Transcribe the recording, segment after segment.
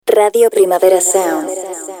Radio Primavera Sound.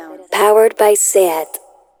 Powered by SEAT.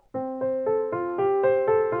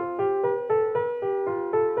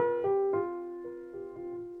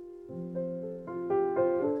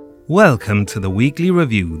 Welcome to the Weekly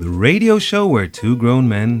Review, the radio show where two grown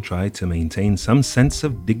men try to maintain some sense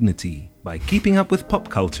of dignity by keeping up with pop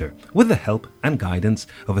culture with the help and guidance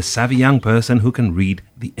of a savvy young person who can read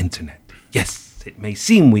the internet. Yes, it may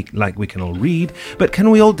seem like we can all read, but can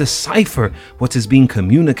we all decipher what is being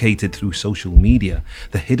communicated through social media?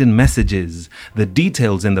 The hidden messages, the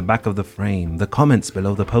details in the back of the frame, the comments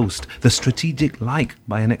below the post, the strategic like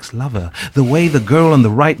by an ex-lover, the way the girl on the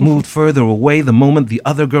right moved further away the moment the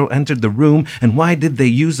other girl entered the room, and why did they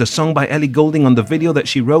use a song by Ellie Goulding on the video that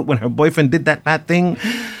she wrote when her boyfriend did that bad thing?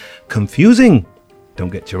 Confusing? Don't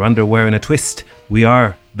get your underwear in a twist. We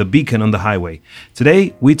are the beacon on the highway.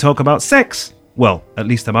 Today we talk about sex. Well, at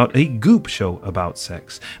least about a Goop show about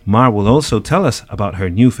sex. Mar will also tell us about her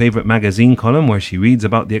new favorite magazine column where she reads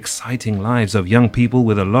about the exciting lives of young people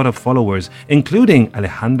with a lot of followers, including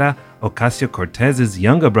Alejandra Ocasio-Cortez's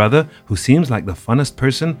younger brother, who seems like the funnest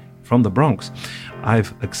person from the Bronx.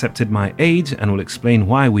 I've accepted my age and will explain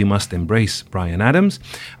why we must embrace Bryan Adams.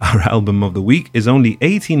 Our album of the week is only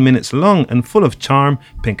 18 minutes long and full of charm,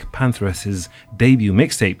 Pink Pantheress's debut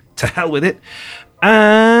mixtape. To hell with it.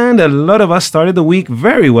 And a lot of us started the week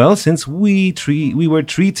very well since we were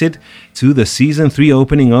treated to the season 3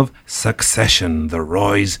 opening of Succession. The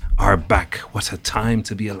Roys are back. What a time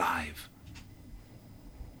to be alive.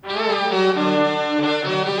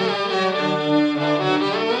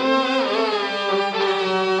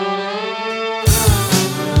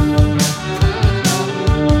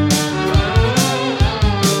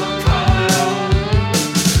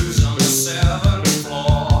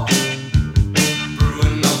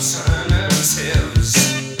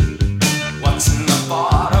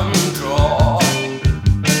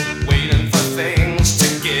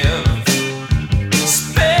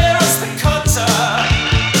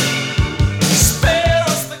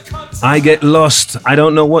 I get lost. I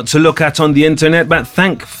don't know what to look at on the internet, but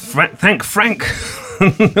thank Frank.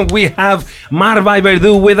 We have Mar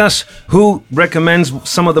Vallverdu with us, who recommends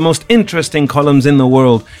some of the most interesting columns in the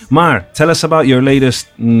world. Mar, tell us about your latest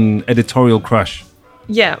editorial crush.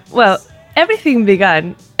 Yeah, well, everything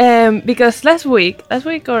began because last week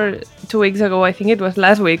or 2 weeks ago, I think it was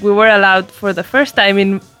last week, we were allowed for the first time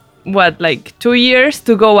in 2 years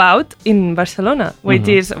to go out in Barcelona, which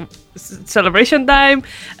is celebration time,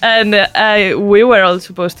 and we were all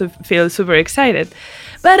supposed to feel super excited.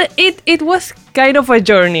 But it was kind of a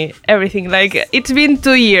journey, everything. Like, it's been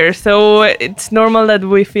 2 years, so it's normal that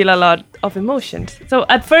we feel a lot of emotions. So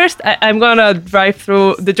at first, I'm gonna drive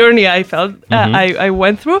through the journey I felt, I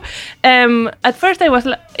went through. At first, I was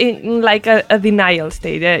in like a denial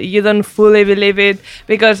state. You don't fully believe it,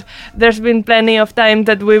 because there's been plenty of times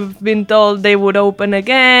that we've been told they would open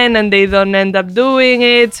again, and they don't end up doing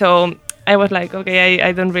it. So I was like, okay,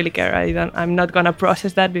 I don't really care. I'm not gonna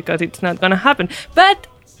process that because it's not gonna happen. But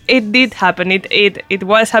it did happen. It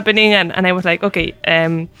was happening, and I was like, okay,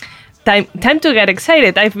 time to get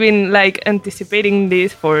excited. I've been like anticipating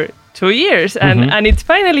this for 2 years, and it's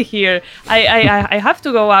finally here. I have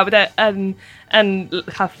to go out and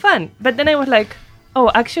have fun. But then I was like,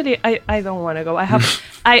 oh, actually, I don't want to go. I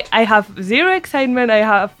have zero excitement. I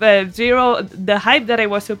have zero the hype that I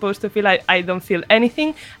was supposed to feel. I don't feel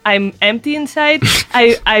anything. I'm empty inside.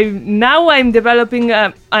 I'm developing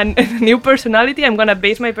a new personality. I'm gonna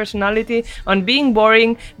base my personality on being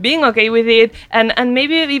boring, being okay with it, and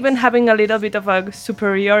maybe even having a little bit of a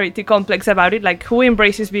superiority complex about it. Like, who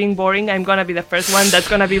embraces being boring? I'm gonna be the first one. That's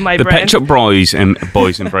gonna be my the brand. Pet Shop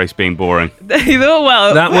Boys embrace being boring. You know,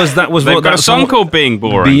 well, That was They've got a song called Being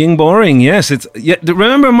Boring. Being boring, yes.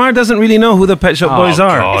 Remember, Mar doesn't really know who the Pet Shop Boys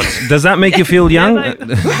are. God. Does that make you feel young? Well,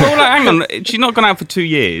 hang on. She's not gone out for 2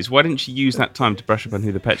 years. Why didn't she use that time to brush up on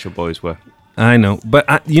who the Pet Shop Boys were? I know, but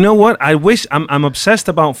you know what? I'm obsessed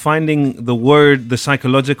about finding the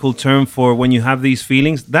psychological term for when you have these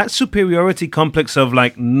feelings. That superiority complex of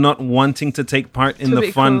like not wanting to take part in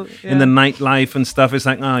the fun, cool, yeah. in the nightlife and stuff. It's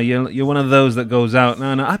like, you're one of those that goes out.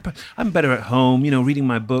 No, I'm better at home, reading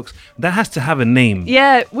my books. That has to have a name.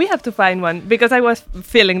 Yeah, we have to find one, because I was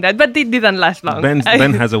feeling that, but it didn't last long.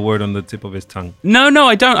 Ben has a word on the tip of his tongue. No,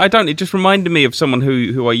 I don't. It just reminded me of someone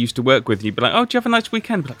who I used to work with. You'd be like, oh, do you have a nice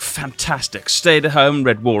weekend? I'd be like, fantastic. Stayed at home,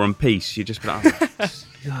 read War and Peace. You just be like,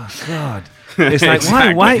 Oh, God. It's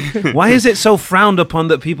like why is it so frowned upon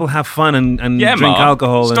that people have fun and drink Mark,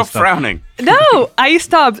 alcohol stop and stuff? frowning. No, I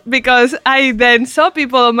stopped because I then saw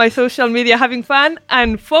people on my social media having fun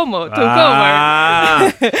and FOMO took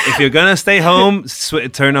over. If you're gonna stay home,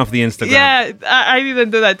 turn off the Instagram. Yeah, I didn't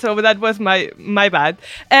do that, so that was my bad.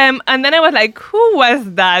 And then I was like, who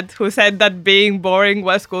was that who said that being boring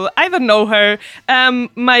was cool? I don't know her.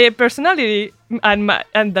 My personality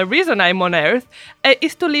and the reason I'm on Earth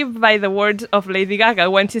is to live by the words of Lady Gaga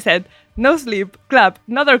when she said, no sleep, clap,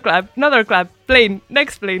 another clap, plane,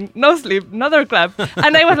 next plane, no sleep, another clap.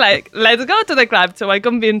 And I was like, let's go to the clap. So I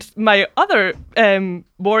convinced my other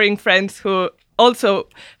boring friends who also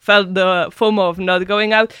felt the FOMO of not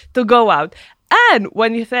going out to go out. And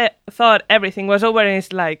when you thought everything was over and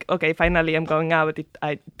it's like, okay, finally I'm going out.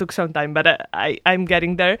 I took some time, but I'm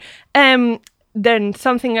getting there. Then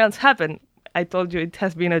something else happened. I told you it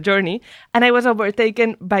has been a journey. And I was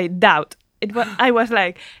overtaken by doubt. I was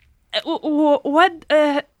like, what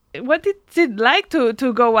is it like to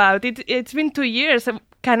go out? It's been 2 years.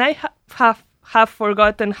 Can I have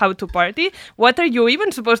forgotten how to party? What are you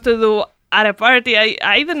even supposed to do at a party?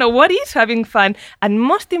 I don't know what is having fun. And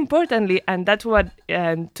most importantly, and that's what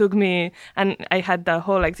took me, and I had the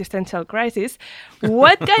whole existential crisis,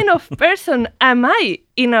 what kind of person am I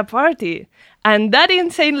in a party? And that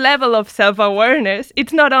insane level of self-awareness,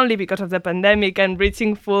 it's not only because of the pandemic and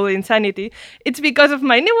reaching full insanity, it's because of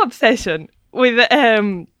my new obsession with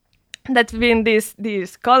that's been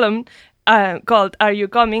this column called Are You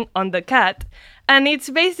Coming? On the Cat. And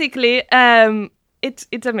it's basically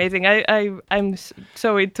it's amazing. I'm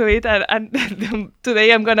so into it, and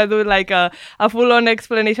today I'm gonna do like a full-on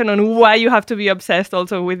explanation on why you have to be obsessed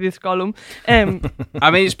also with this column.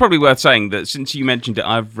 I mean, it's probably worth saying that since you mentioned it,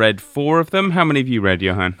 I've read 4 of them. How many have you read,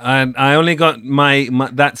 Johan? And I only got my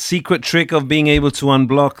that secret trick of being able to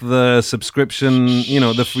unblock the subscription,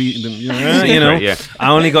 the free, Yeah.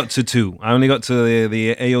 I only got to 2. I only got to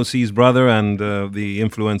the AOC's brother and the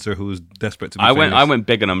influencer who's desperate to be famous. I went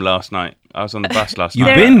big on them last night. I was on the bus last You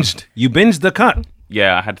night. You binged the cut.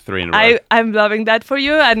 Yeah, I had 3 in a row. I'm loving that for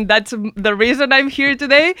you, and that's the reason I'm here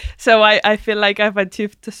today. So I feel like I've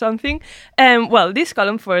achieved something. Well, this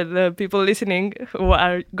column, for the people listening who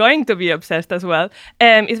are going to be obsessed as well,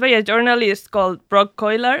 is by a journalist called Brock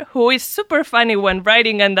Coyler, who is super funny when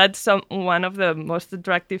writing, and that's one of the most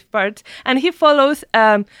attractive parts. And he follows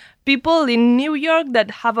people in New York that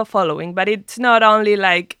have a following, but it's not only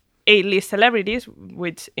like A-list celebrities,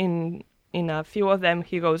 which in a few of them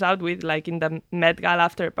he goes out with, like in the Met Gala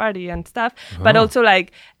after party and stuff, but also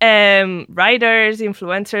like writers,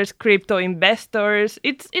 influencers, crypto investors.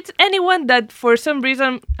 It's anyone that for some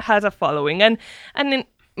reason has a following, and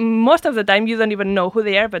most of the time you don't even know who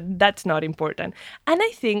they are, but that's not important. And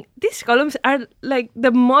I think these columns are like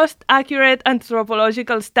the most accurate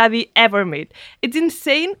anthropological study ever made. It's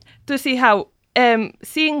insane to see how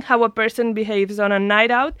seeing how a person behaves on a night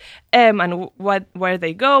out and where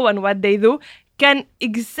they go and what they do can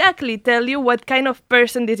exactly tell you what kind of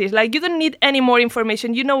person this is. Like, you don't need any more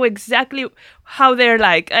information. You know exactly how they're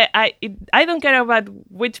like. I don't care about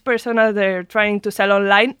which persona they're trying to sell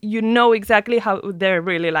online. You know exactly how they're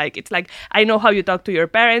really like. It's like, I know how you talk to your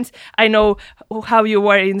parents. I know how you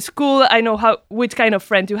were in school. I know which kind of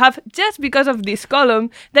friends you have, just because of this column,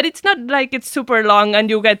 that it's not like it's super long and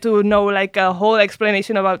you get to know like a whole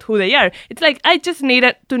explanation about who they are. It's like, I just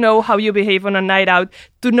needed to know how you behave on a night out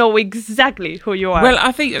to know exactly who you are. Well,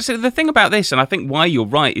 I think so. The thing about this, and I think why you're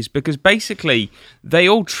right, is because basically they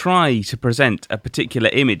all try to present a particular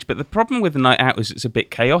image, but the problem with the night out is it's a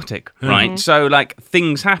bit chaotic, right? So, like,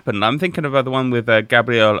 things happen. I'm thinking of the one with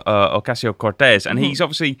Gabriel Ocasio-Cortez, and he's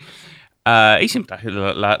obviously he seems like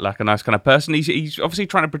a nice kind of person. He's obviously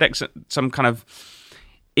trying to protect some kind of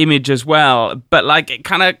image as well, but like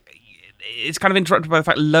it's kind of interrupted by the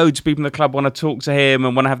fact loads of people in the club want to talk to him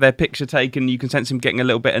and want to have their picture taken. You can sense him getting a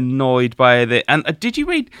little bit annoyed by it. And did you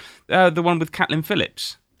read the one with Caitlin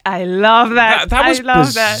Phillips? I love that. That was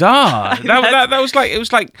bizarre. That was like, it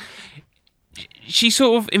was like she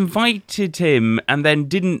sort of invited him and then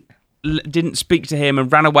didn't speak to him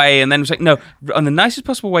and ran away, and then was like, no, on the nicest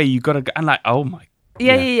possible way, you got to go. And like, oh my.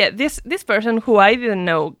 Yeah. This person who I didn't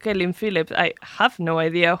know, Caitlin Phillips, I have no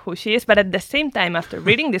idea who she is. But at the same time, after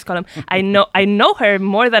reading this column, I know her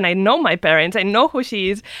more than I know my parents. I know who she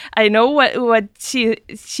is. I know what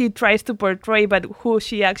she tries to portray, but who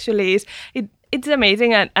she actually is. It's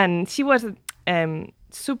amazing, and she was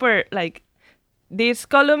super like. This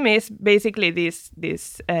column is basically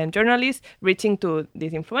this journalist reaching to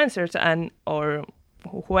these influencers or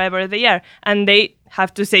whoever they are, and they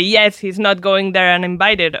have to say yes, he's not going there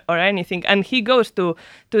uninvited or anything. And he goes to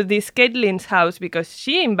this Caitlin's house because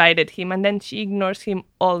she invited him, and then she ignores him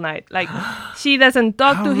all night. Like, she doesn't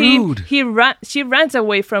talk How to rude. him. She runs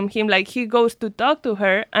away from him. Like, he goes to talk to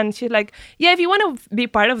her, and she's like, yeah, if you want to be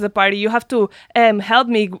part of the party, you have to help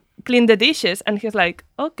me clean the dishes. And he's like,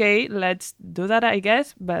 okay, let's do that, I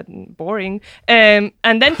guess, but boring. And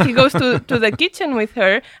then he goes to the kitchen with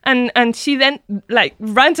her, and she then like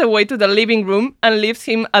runs away to the living room and leaves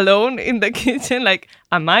him alone in the kitchen. Like,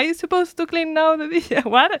 am I supposed to clean now the dishes?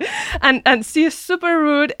 What? And she's super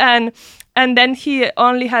rude, and then he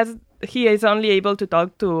is only able to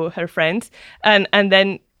talk to her friends, and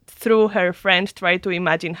then through her friends try to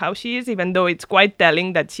imagine how she is, even though it's quite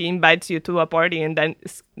telling that she invites you to a party and then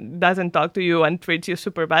doesn't talk to you and treats you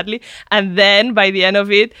super badly. And then by the end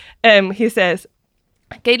of it, he says,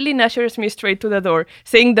 Caitlin ushers me straight to the door,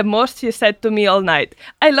 saying the most she said to me all night.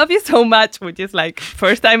 I love you so much, which is like,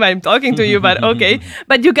 first time I'm talking to you, but okay.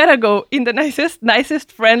 But you gotta go in the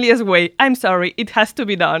nicest, friendliest way. I'm sorry, it has to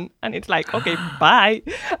be done. And it's like, okay, bye.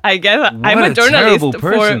 I guess I'm a journalist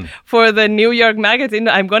for the New York Magazine.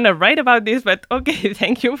 I'm gonna write about this, but okay,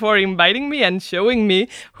 thank you for inviting me and showing me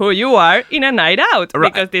who you are in a night out,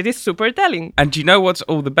 because this is super telling. And do you know what's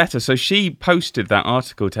all the better? So she posted that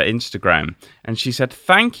article to Instagram, and she said,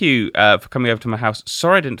 thank you for coming over to my house.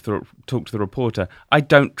 Sorry I didn't talk to the reporter. I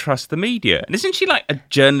don't trust the media. And isn't she like a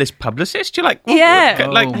journalist publicist? You're like, what? Yeah.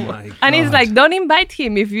 Oh my God. And it's like, don't invite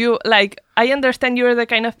him if you like. I understand you're the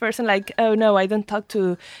kind of person like, oh no, I don't talk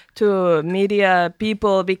to media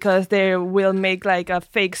people because they will make like a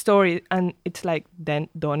fake story. And it's like, then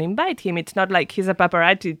don't invite him. It's not like he's a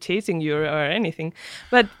paparazzi chasing you or anything.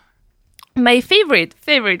 But my favorite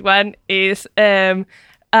one is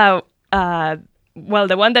well,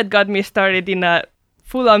 the one that got me started in a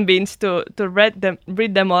full-on binge to read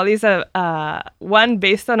them all is a one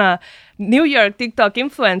based on a New York TikTok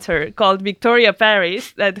influencer called Victoria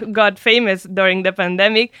Paris that got famous during the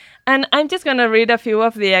pandemic. And I'm just gonna read a few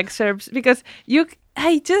of the excerpts because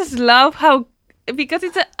I just love how, because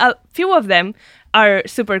it's a few of them are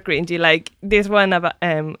super cringy. Like this one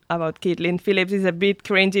about Caitlin Phillips is a bit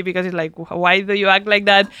cringy because it's like, why do you act like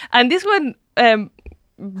that? And this one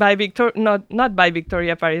by not by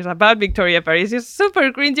Victoria Paris, about Victoria Paris is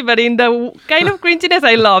super cringy, but in the kind of cringiness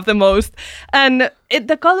I love the most. And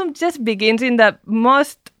the column just begins in the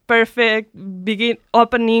most perfect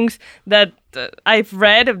openings that I've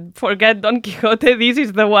read. Forget Don Quixote, this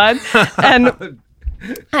is the one.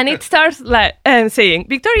 And it starts like saying,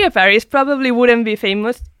 Victoria Paris probably wouldn't be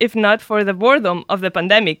famous if not for the boredom of the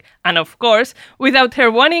pandemic. And of course, without her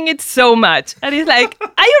wanting it so much. And it's like,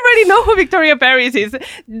 I already know who Victoria Paris is.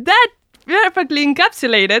 That perfectly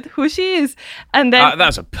encapsulated who she is. And then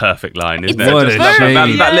that's a perfect line, isn't It's it? What Just a like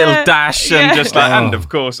shame. that little dash and Yeah. just like, and of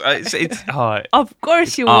course, it's Of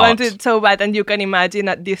course she art. wanted so bad, and you can imagine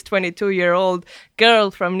that this 22-year-old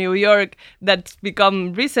girl from New York that's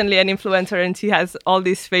become recently an influencer, and she has all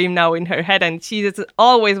this fame now in her head, and she just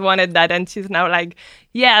always wanted that, and she's now like,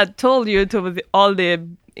 yeah, I told you to all the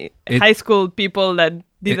high school people that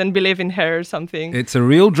didn't believe in her or something. It's a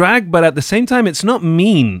real drag, but at the same time, it's not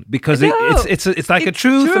mean because No, it's like a it's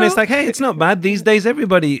truth, and true. it's like, hey, it's not bad. These days,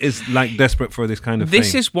 everybody is like desperate for this kind of thing.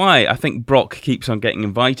 This is why I think Brock keeps on getting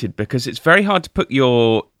invited, because it's very hard to put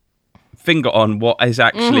your finger on what is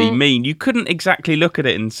actually mean. You couldn't exactly look at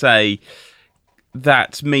it and say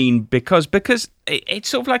that's mean because it's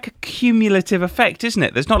sort of like a cumulative effect, isn't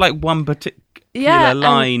it? There's not like one particular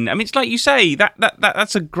line. I mean, it's like you say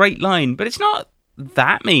that's a great line, but it's not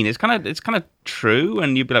that mean. It's kind of true,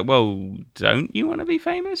 and you'd be like, well, don't you want to be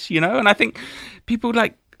famous? You know? And I think people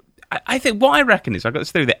like, I think what I reckon is, I've got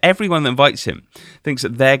this theory that everyone that invites him thinks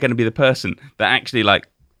that they're going to be the person that actually like,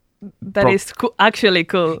 That is actually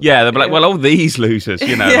cool. yeah, they'll be like, well, all these losers,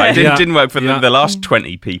 you know, like, didn't work for the last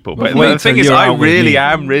 20 people. But Wait the thing till is, you're I out with really me.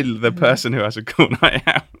 am the person who has a cool night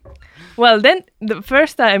out. Well, then the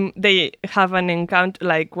first time they have an encounter,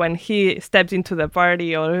 like when he steps into the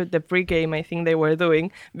party or the pregame, I think they were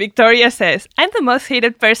doing, Victoria says, I'm the most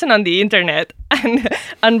hated person on the internet.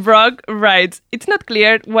 And Brock writes, it's not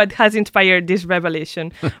clear what has inspired this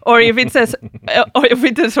revelation, or if it's a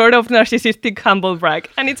sort of narcissistic humble brag.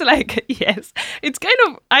 And it's like, yes, it's kind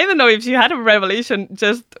of, I don't know if she had a revelation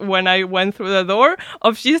just when I went through the door,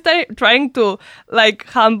 or if she's trying to like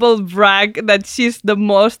humble brag that she's the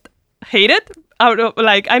most hated out of,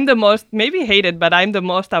 like, I'm the most maybe hated, but I'm the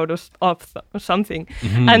most out of something.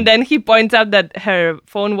 And then he points out that her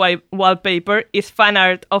phone wallpaper is fan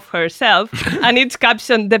art of herself, and it's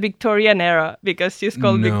captioned the Victorian era because she's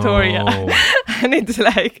called Victoria. And it's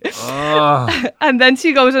like, and then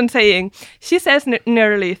she goes on saying, she says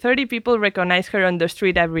nearly 30 people recognize her on the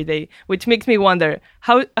street every day, which makes me wonder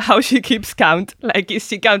how she keeps count. Like, is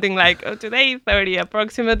she counting like, oh, today 30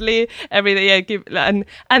 approximately, every day I keep, and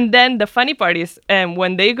then the funny part is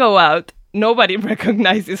when they go out, nobody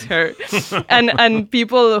recognizes her. and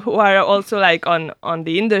people who are also like on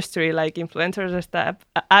the industry, like influencers or stuff,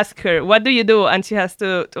 ask her, what do you do? And she has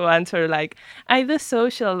to answer like, I do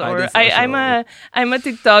social, or I'm a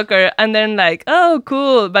TikToker. And then like, oh,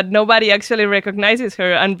 cool. But nobody actually recognizes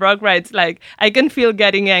her. And Brock writes like, I can feel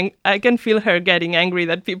her getting angry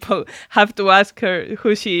that people have to ask her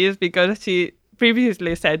who she is because she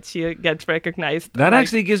previously said she gets recognized. That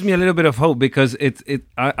actually gives me a little bit of hope, because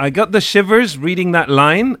I got the shivers reading that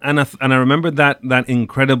line, and I remember that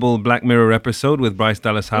incredible Black Mirror episode with Bryce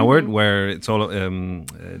Dallas Howard, where it's all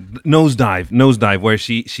nosedive, where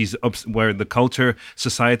she's where the culture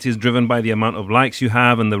society is driven by the amount of likes you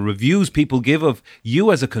have and the reviews people give of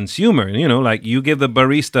you as a consumer. You know, like you give the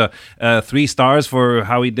barista 3 stars for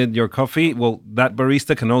how he did your coffee. Well, that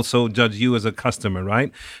barista can also judge you as a customer,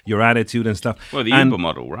 right? Your attitude and stuff. Well, the Uber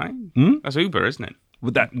model, right? That's Uber, isn't it?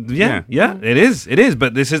 With that, yeah, it is.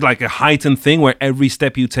 But this is like a heightened thing where every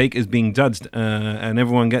step you take is being judged, and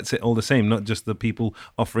everyone gets it all the same, not just the people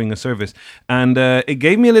offering a service. And it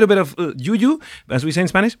gave me a little bit of yuyu, as we say in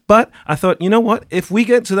Spanish. But I thought, you know what? If we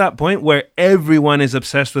get to that point where everyone is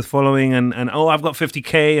obsessed with following, and oh, I've got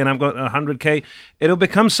 50K and I've got 100K, it'll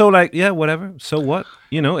become so like, yeah, whatever. So what?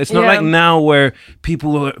 You know, it's not like now where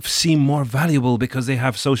people seem more valuable because they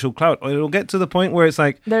have social clout. It'll get to the point where it's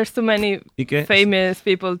like, there's too many famous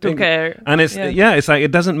people to care. And it's it's like,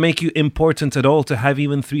 it doesn't make you important at all to have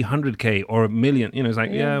even 300K or 1 million. You know, it's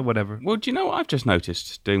like, whatever. Well, do you know what I've just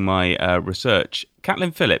noticed doing my research?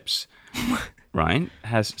 Caitlin Phillips, right,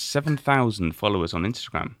 has 7,000 followers on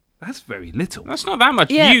Instagram. That's very little. That's not that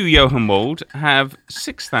much. You, Johan Wald, have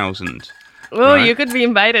 6,000. Oh, right. You could be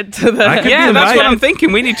invited to the... Yeah, that's what I'm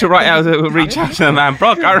thinking. We need to reach out to the man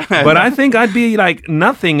Brock. But I think I'd be like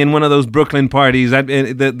nothing in one of those Brooklyn parties. That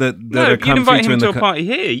you'd invite him to a party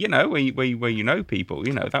here, you know, where you know people.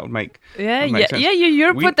 You know, that would make sense.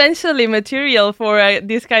 You're potentially material for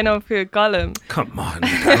this kind of column. Come on.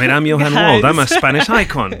 I mean, I'm Johan Wald. I'm a Spanish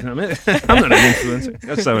icon. I'm not an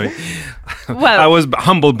influencer. Sorry. Well, I was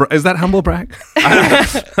humble. Is that humble brag?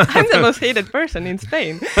 I'm the most hated person in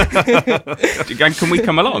Spain. Can we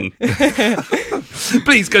come along?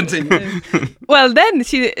 Please continue. Well, then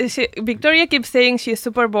Victoria keeps saying she's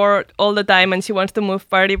super bored all the time and she wants to move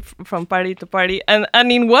from party to party.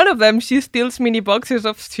 And in one of them, she steals mini boxes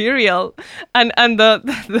of cereal. And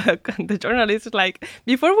the journalist is like,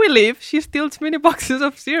 before we leave, she steals mini boxes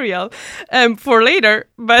of cereal for later.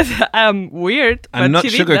 But weird. And not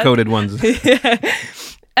sugar-coated ones.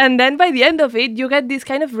 And then by the end of it, you get this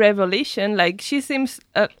kind of revelation. Like, she seems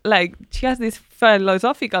like she has this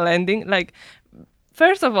philosophical ending. Like,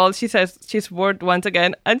 first of all, she says she's bored once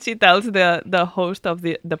again, and she tells the host of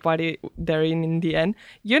the party they're in the end,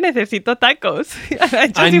 "Yo necesito tacos." And I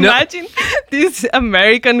just imagine this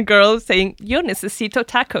American girl saying, "Yo necesito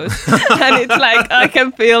tacos," and it's like I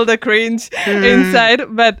can feel the cringe inside.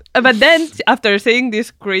 But then after saying this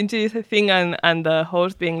cringy thing and the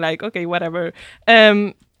host being like, "Okay, whatever,"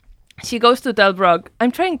 she goes to tell Brock, "I'm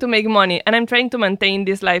trying to make money and I'm trying to maintain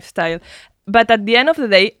this lifestyle. But at the end of the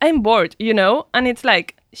day, I'm bored, you know?" And it's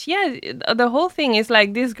like, the whole thing is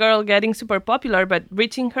like this girl getting super popular, but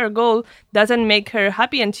reaching her goal doesn't make her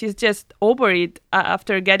happy. And she's just over it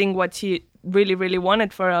after getting what she really, really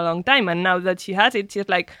wanted for a long time. And now that she has it, she's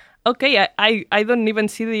like, okay, I don't even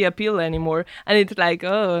see the appeal anymore. And it's like,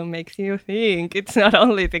 oh, it makes you think. It's not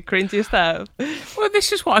only the cringy stuff. Well,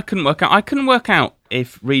 this is what I couldn't work out. I couldn't work out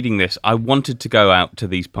if reading this, I wanted to go out to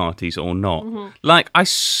these parties or not. Mm-hmm. Like, I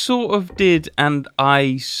sort of did and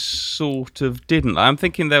I sort of didn't. I'm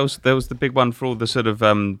thinking there was the big one for all the sort of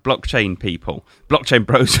blockchain people, blockchain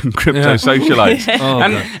bros and crypto socialites.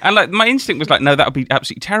 And like my instinct was like, no, that would be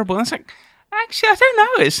absolutely terrible. And I was like, actually, I don't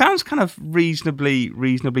know. It sounds kind of reasonably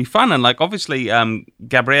fun, and like obviously,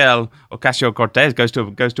 Gabrielle Ocasio-Cortez goes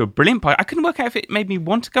to a brilliant party. I couldn't work out if it made me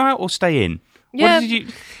want to go out or stay in. Yeah. What did you?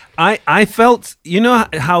 I felt, you know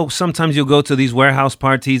how sometimes you go to these warehouse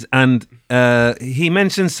parties and he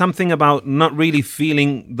mentioned something about not really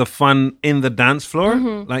feeling the fun in the dance floor,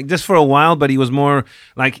 like just for a while, but he was more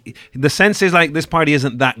like, the sense is like this party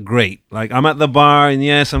isn't that great. Like I'm at the bar and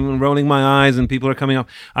yes, I'm rolling my eyes and people are coming up.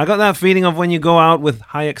 I got that feeling of when you go out with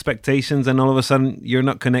high expectations and all of a sudden you're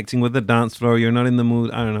not connecting with the dance floor, you're not in the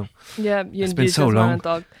mood. I don't know. Yeah, it's been so long.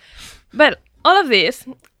 But all of this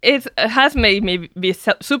has made me be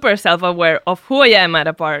super self-aware of who I am at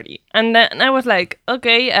a party. And then I was like,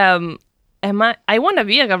 okay, I want to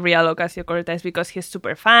be a Gabriel Ocasio-Cortez because he's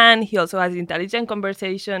super fun. He also has intelligent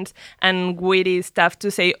conversations and witty stuff to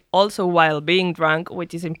say also while being drunk,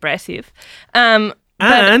 which is impressive.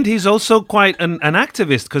 And he's also quite an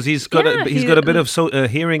activist because he's got a bit of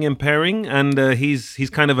hearing impairing, and he's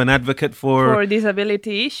kind of an advocate for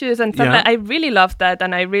disability issues and stuff. Yeah. I really love that,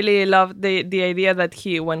 and I really love the idea that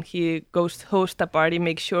when he goes to host a party,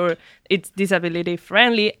 make sure it's disability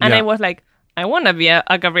friendly. And I was like, I want to be a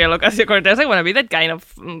Gabriel Ocasio-Cortez. I want to be that kind of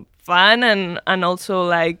fun and also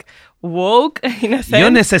like woke in a sense. Yo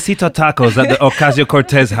necesito tacos at the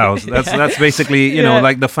Ocasio-Cortez house. That's basically, you know,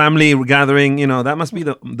 like the family gathering, you know, that must be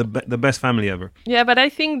the best family ever. Yeah, but I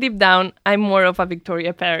think deep down, I'm more of a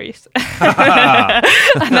Victoria Paris.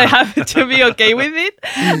 And I have to be okay with it.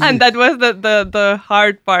 And that was the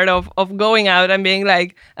hard part of going out and being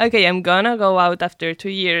like, okay, I'm gonna go out after 2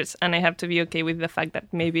 years and I have to be okay with the fact that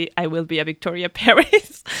maybe I will be a Victoria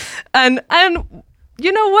Paris. and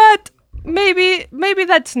you know what? Maybe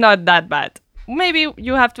that's not that bad. Maybe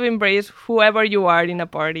you have to embrace whoever you are in a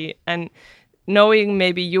party and knowing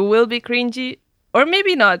maybe you will be cringy or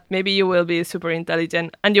maybe not. Maybe you will be super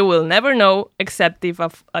intelligent and you will never know except if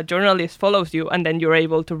a journalist follows you and then you're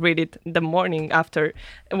able to read it the morning after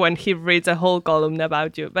when he reads a whole column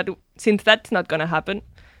about you. But since that's not going to happen,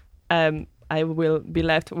 I will be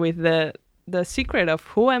left with the secret of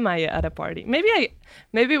who am I at a party.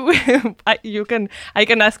 I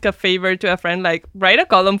can ask a favor to a friend, like write a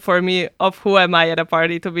column for me of who am I at a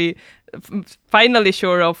party to be finally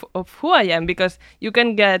sure of who I am, because you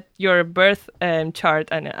can get your birth chart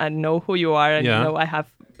and know who you are, and you know I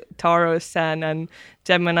have Taurus Sun and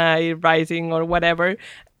Gemini rising or whatever.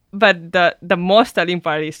 But the most telling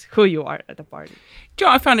part is who you are at the party. Do you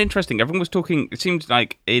know what I found interesting? Everyone was talking, it seemed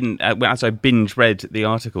like as I binge read the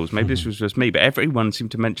articles, maybe this was just me, but everyone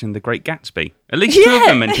seemed to mention The Great Gatsby. At least two of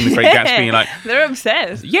them mentioned The Great Gatsby. Like, they're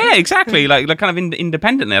obsessed. Yeah, exactly. like kind of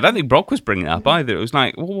independently. I don't think Brock was bringing it up either. It was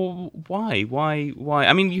like, well, why?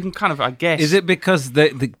 I mean, you can kind of, I guess. Is it because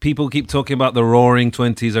the people keep talking about the Roaring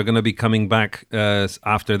 20s are going to be coming back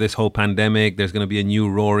after this whole pandemic? There's going to be a new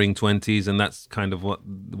Roaring 20s, and that's kind of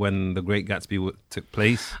when The Great Gatsby took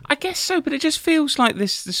place? I guess so, but it just feels like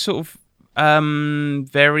this sort of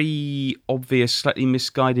very obvious, slightly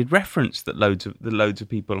misguided reference that loads of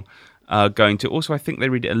people are going to. Also, I think they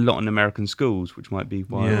read it a lot in American schools, which might be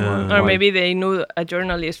why. Or maybe they knew a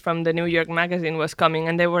journalist from the New York Magazine was coming,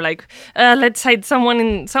 and they were like, "Let's cite someone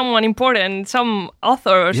important, some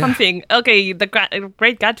author or something." Okay, the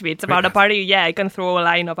Great Gatsby. It's about a party. Yeah, I can throw a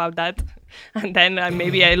line about that, and then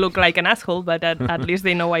maybe I look like an asshole, but at least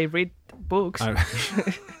they know I read books.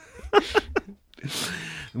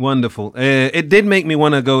 Wonderful. It did make me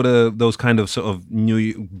want to go to those kind of sort of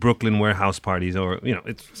New Brooklyn warehouse parties, or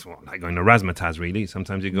it's like going to Razzmatazz. Really,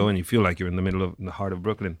 sometimes you go and you feel like you're in the heart of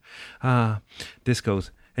Brooklyn. Discos.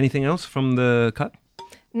 Anything else from the cut?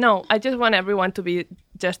 No, I just want everyone to be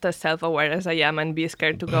just as self-aware as I am and be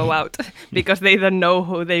scared to go out because they don't know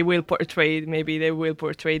who they will portray. Maybe they will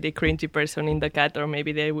portray the cringy person in the cut, or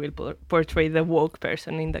maybe they will portray the woke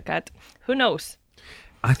person in the cut. Who knows?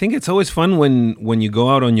 I think it's always fun when you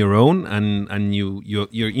go out on your own and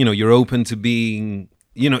you're open to being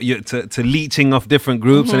to leeching off different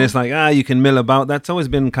groups, and it's like you can mill about. That's always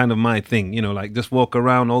been kind of my thing, like just walk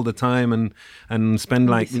around all the time and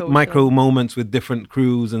spend like micro moments with different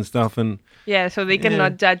crews and stuff, and so they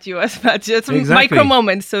cannot judge you as much. It's micro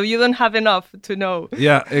moments, so you don't have enough to know.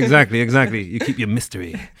 Yeah, exactly. You keep your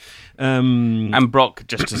mystery. And Brock,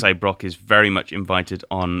 just to say, Brock is very much invited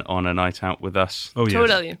on a night out with us. Oh, yes.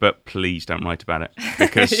 Totally. But please don't write about it,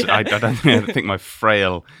 because I don't think my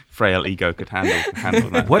frail ego could handle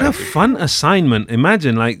that. What a fun assignment.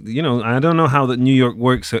 Imagine, I don't know how the New York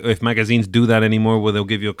works, if magazines do that anymore, where they'll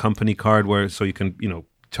give you a company card so you can,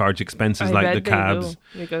 charge expenses like the cabs.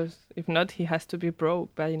 Because if not, he has to be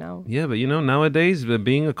broke by now. Yeah, but nowadays,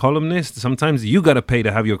 being a columnist, sometimes you got to pay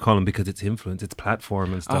to have your column because it's influence, it's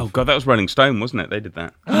platform and stuff. Oh God, that was Rolling Stone, wasn't it? They did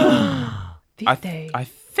that. I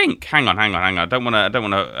think. Hang on. I don't want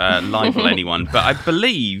to libel anyone, but I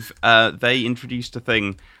believe they introduced a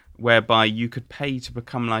thing whereby you could pay to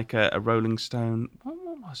become like a Rolling Stone. What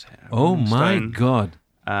was it? Oh my God.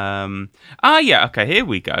 Okay, here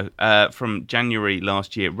we go. From January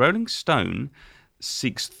last year, Rolling Stone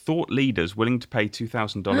seeks thought leaders willing to pay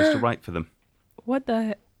 $2,000 to write for them. What the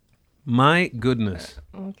heck? My goodness.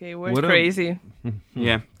 Okay, we're crazy.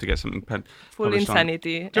 Yeah, to get something full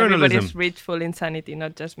insanity. Journalism. Everybody's rich, full insanity,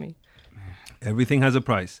 not just me. Everything has a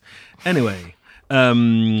price. Anyway,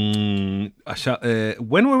 When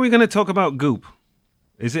were we going to talk about Goop?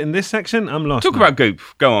 Is it in this section? I'm lost. Talk about Goop.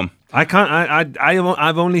 Go on. I can't.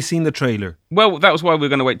 I've only seen the trailer. Well, that was why we were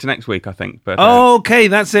going to wait till next week, I think. But okay,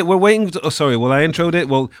 that's it. We're waiting. Sorry. Well, I introed it.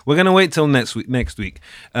 Well, we're going to wait till next week.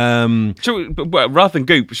 Rather than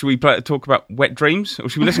Goop, should we talk about Wet Dreams, or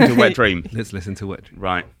should we listen to Wet Dream? Let's listen to Wet Dream.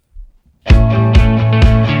 Right.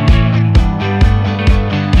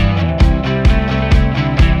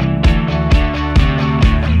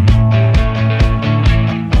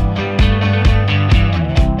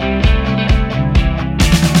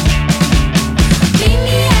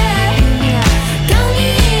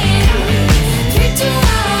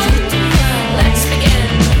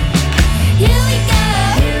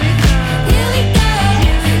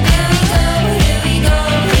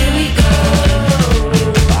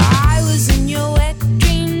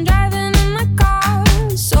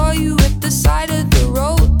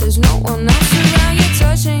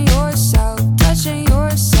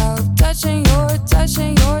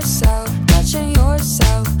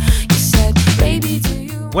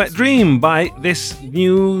 Wet Dream by this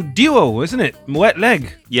new duo, isn't it? Wet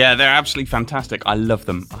Leg. Yeah, they're absolutely fantastic. I love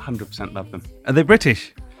them. 100% love them. Are they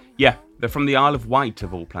British? Yeah, they're from the Isle of Wight,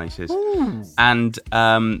 of all places. Ooh. And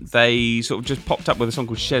they sort of just popped up with a song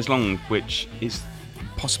called Chaise Longue, which is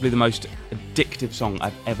possibly the most addictive song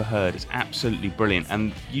I've ever heard. It's absolutely brilliant.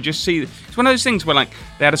 And you just see, it's one of those things where like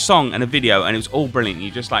they had a song and a video and it was all brilliant. And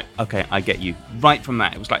you're just like, okay, I get you. Right from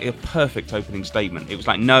that, it was like a perfect opening statement. It was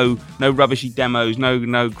like no rubbishy demos,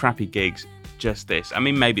 no crappy gigs, just this. I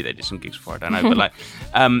mean, maybe they did some gigs before, I don't know. But like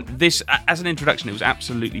this, as an introduction, it was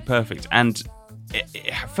absolutely perfect. And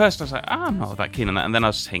at first I was like, I'm not that keen on that. And then I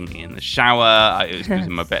was singing in the shower. It was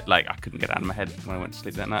in my bed. Like, I couldn't get out of my head when I went to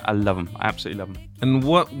sleep that night. I love them. I absolutely love them. And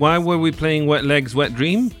why were we playing Wet Legs, Wet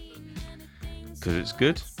Dream? Because it's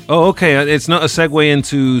good. Oh, okay. It's not a segue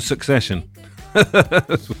into Succession.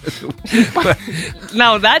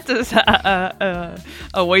 Now that is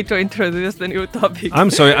a way to introduce the new topic.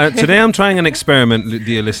 I'm sorry. Today I'm trying an experiment,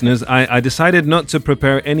 dear listeners. I decided not to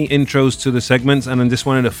prepare any intros to the segments, and I just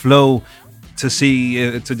wanted to flow to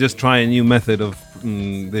see, to just try a new method of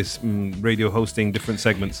this radio hosting different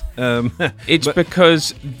segments.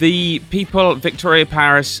 Because the people, Victoria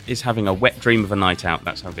Paris is having a wet dream of a night out.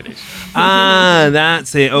 That's how good it is.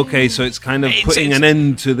 That's it. Okay, so it's kind of putting an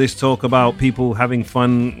end to this talk about people having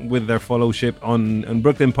fun with their fellowship on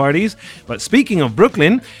Brooklyn parties. But speaking of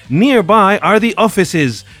Brooklyn, nearby are the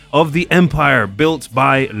offices of the Empire, built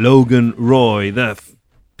by Logan Roy, the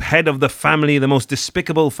head of the family, the most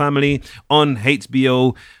despicable family on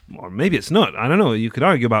HBO, or maybe it's not. I don't know. You could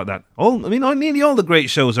argue about that. Nearly all the great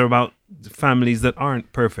shows are about families that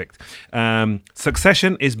aren't perfect.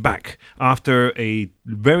 Succession is back after a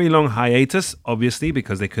very long hiatus, obviously,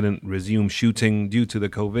 because they couldn't resume shooting due to the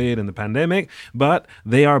COVID and the pandemic, but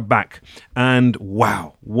they are back. And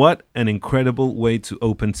wow, what an incredible way to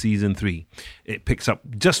open season 3. It picks up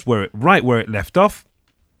just right where it left off.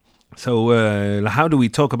 So how do we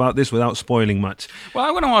talk about this without spoiling much? Well,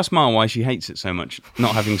 I want to ask Ma why she hates it so much,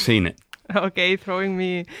 not having seen it. Okay, throwing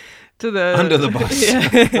me to the under the bus.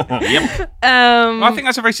 Yep. Well, I think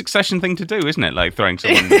that's a very Succession thing to do, isn't it? Like throwing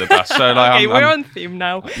someone under the bus. So, like, okay, we're on theme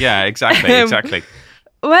now. Yeah, exactly.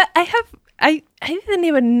 Well, I didn't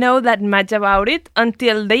even know that much about it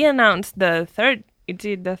until they announced the third. Is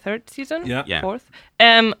it the third season? Yeah. Fourth.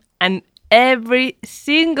 And every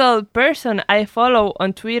single person I follow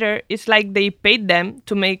on Twitter, it's like they paid them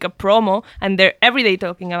to make a promo, and they're every day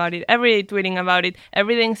talking about it, every day tweeting about it,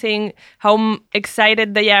 everything saying how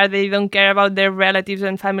excited they are. They don't care about their relatives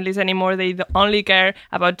and families anymore. They only care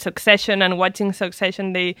about Succession and watching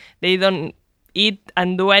Succession. They don't eat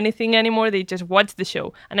and do anything anymore. They just watch the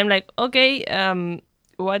show. And I'm like, okay,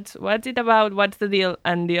 what's it about? What's the deal?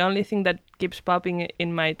 And the only thing that keeps popping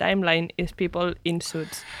in my timeline is people in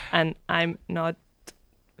suits, and I'm not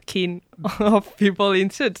keen of people in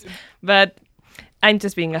suits, but I'm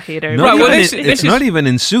just being a hater. It's not even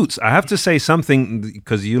in suits. I have to say something,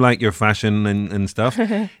 because you like your fashion and stuff.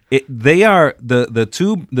 They are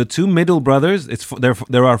the two middle brothers.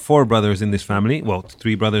 There are 4 brothers in this family. Well,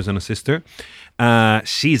 3 brothers and a sister.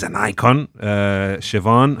 She's an icon,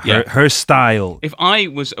 Siobhan. Her style. If I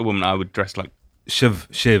was a woman, I would dress like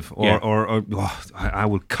Shiv, or I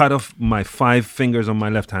will cut off my 5 fingers on my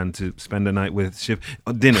left hand to spend the night with Shiv,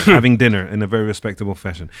 having dinner in a very respectable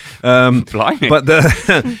fashion. Blimey. But the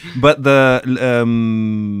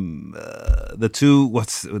two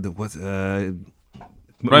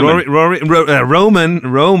Roman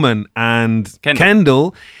and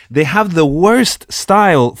Kendall, they have the worst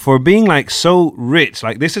style for being like so rich.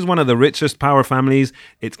 Like this is one of the richest power families.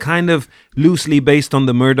 It's kind of loosely based on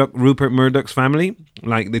the Rupert Murdoch's family.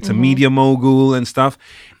 Like it's a media mogul and stuff.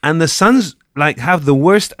 And the sons like have the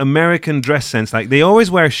worst American dress sense. Like they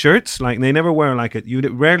always wear shirts. Like they never wear like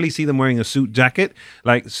you'd rarely see them wearing a suit jacket.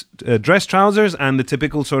 Like dress trousers and the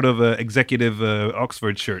typical sort of executive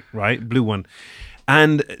Oxford shirt, right? Blue one.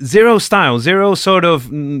 And zero style, zero sort of.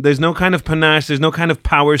 There's no kind of panache. There's no kind of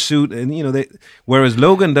power suit, and whereas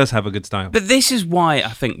Logan does have a good style. But this is why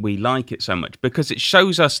I think we like it so much, because it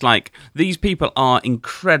shows us like these people are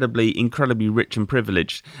incredibly, incredibly rich and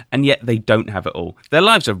privileged, and yet they don't have it all. Their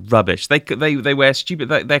lives are rubbish. They wear stupid.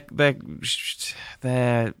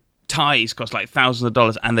 Their ties cost like thousands of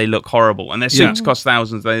dollars, and they look horrible. And their suits cost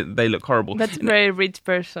thousands. They look horrible. That's a very rich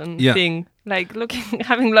person thing. Like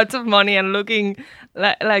having lots of money and looking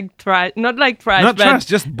like trash, not like trash, not trash,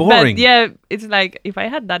 just boring. But yeah, it's like if I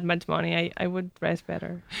had that much money, I would dress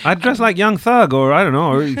better. I'd dress like Young Thug, or I don't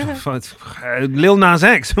know, or Lil Nas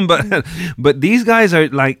X. But these guys are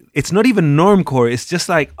like, it's not even normcore. It's just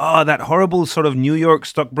like that horrible sort of New York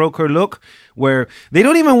stockbroker look, where they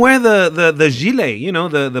don't even wear the gilet,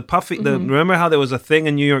 the puffy. Remember how there was a thing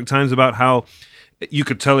in New York Times about how you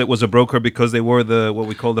could tell it was a broker because they wore what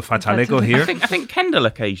we call the fataleco here. I think Kendall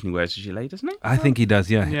occasionally wears a gilet, doesn't he? I think he does,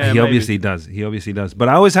 yeah. He obviously does. He obviously does. But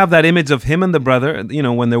I always have that image of him and the brother,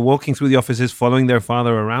 when they're walking through the offices following their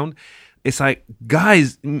father around. It's like,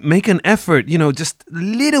 guys, make an effort, just a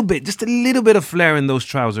little bit of flair in those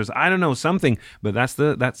trousers. I don't know, something, but that's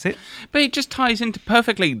it. But it just ties into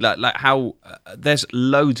perfectly like how there's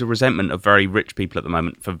loads of resentment of very rich people at the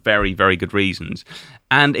moment for very, very good reasons.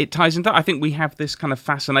 And it ties into, I think we have this kind of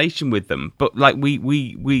fascination with them, but like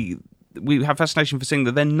we have fascination for seeing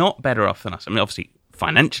that they're not better off than us. I mean, obviously,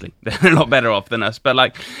 financially they're a lot better off than us, but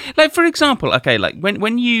like for example, okay, like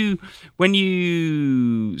when you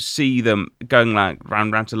see them going like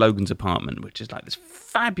round to Logan's apartment, which is like this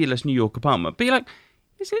fabulous New York apartment, be like,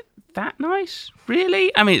 is it that nice,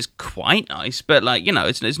 really? I mean, it's quite nice, but like,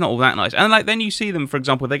 it's not all that nice. And like then you see them, for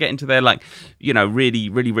example, they get into their like really,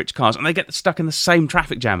 really rich cars and they get stuck in the same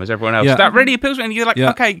traffic jam as everyone else. That really appeals to me. And you're like,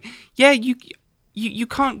 okay, yeah, you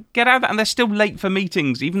can't get out of that, and they're still late for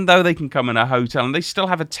meetings, even though they can come in a hotel, and they still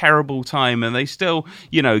have a terrible time, and they still,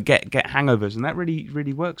 get hangovers, and that really,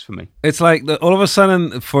 really works for me. It's like all of a sudden,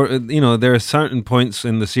 there are certain points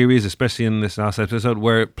in the series, especially in this last episode,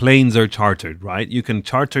 where planes are chartered, right? You can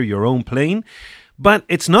charter your own plane, but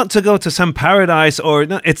it's not to go to some paradise, or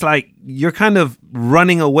no, it's like you're kind of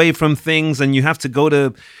running away from things, and you have to go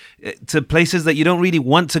to places that you don't really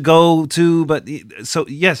want to go to, but so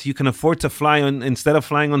yes, you can afford to fly on, instead of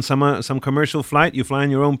flying on some commercial flight, you fly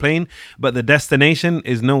on your own plane, but the destination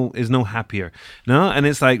is no happier, no? And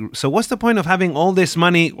it's like, so what's the point of having all this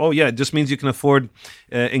money? Oh yeah, it just means you can afford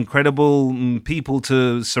incredible people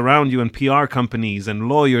to surround you, and PR companies and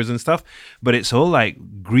lawyers and stuff, but it's all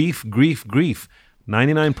like grief,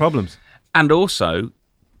 99 problems. And also,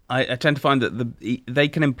 I tend to find that they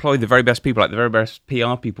can employ the very best people, like the very best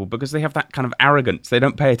PR people, because they have that kind of arrogance. They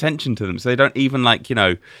don't pay attention to them, so they don't even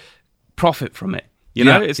profit from it.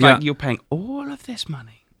 It's like you're paying all of this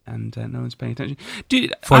money and no one's paying attention.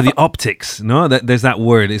 For the optics, no? There's that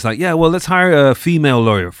word. It's like, yeah, well, let's hire a female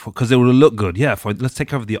lawyer because it will look good. Yeah, let's take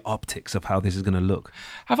care of the optics of how this is going to look.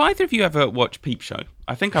 Have either of you ever watched Peep Show?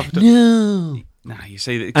 I think I've. No. No, you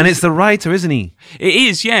see, and it's the writer, isn't he? It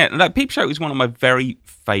is, yeah. Like Peep Show is one of my very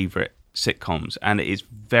favourite sitcoms, and it is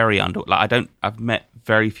very I've met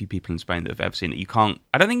very few people in Spain that have ever seen it.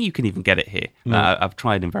 I don't think you can even get it here. No. I've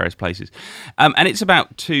tried in various places, and it's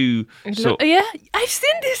about two. Yeah, I've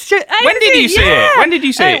seen this show. When did you see it? When did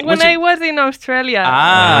you see it? When I was in Australia.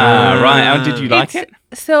 Right. How did you like it?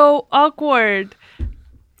 So awkward.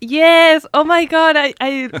 Yes. Oh my God.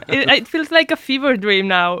 It feels like a fever dream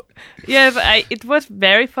now. Yes. It was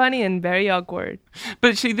very funny and very awkward.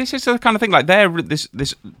 But see, this is the kind of thing. Like they're this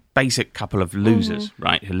basic couple of losers,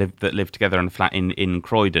 right? Who live together in a flat in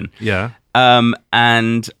Croydon. Yeah.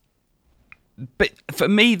 But for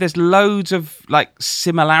me, there's loads of like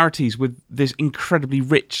similarities with this incredibly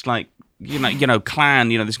rich, like, clan,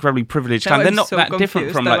 this incredibly privileged clan. They're not so that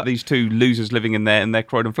different from like these two losers living in their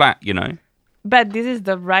Croydon flat, But this is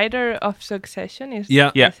the writer of Succession,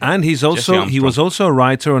 Yeah. And he was also a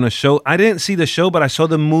writer on a show. I didn't see the show, but I saw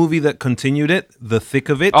the movie that continued it, The Thick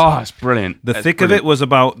of It. Oh, it's brilliant. The Thick of It was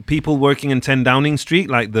about people working in 10 Downing Street,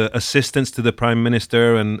 like the assistants to the Prime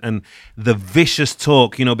Minister, and the vicious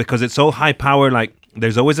talk, because it's all high power, like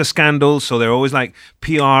there's always a scandal, so they're always like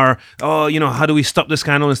PR. Oh, how do we stop the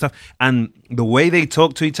scandal and stuff? And the way they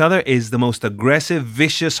talk to each other is the most aggressive,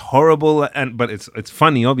 vicious, horrible, but it's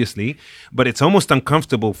funny, obviously, but it's almost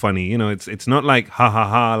uncomfortable funny. It's not like ha ha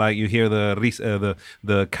ha, like you hear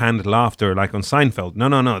the canned laughter like on Seinfeld.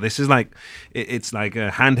 No. This is like it's like a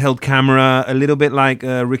handheld camera, a little bit like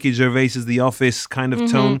Ricky Gervais's The Office kind of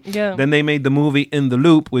tone. Yeah. Then they made the movie In the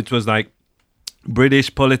Loop, which was like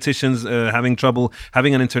British politicians having trouble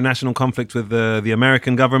having an international conflict with the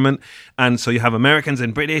American government, and so you have Americans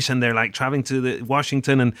and British, and they're like traveling to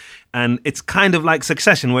Washington, and it's kind of like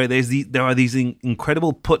Succession, where there are these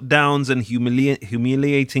incredible put downs and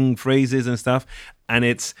humiliating phrases and stuff, and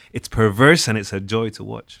it's perverse and it's a joy to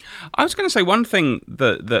watch. I was going to say one thing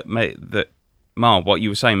that Mar, what you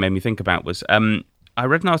were saying made me think about was I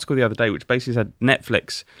read an article the other day which basically said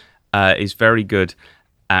Netflix is very good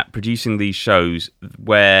at producing these shows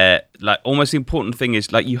where like almost the important thing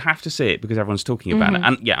is like you have to see it because everyone's talking about it.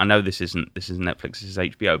 And yeah, I know this isn't Netflix, this is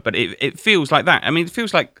HBO, but it feels like that. I mean, it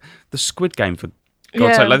feels like the Squid Game, for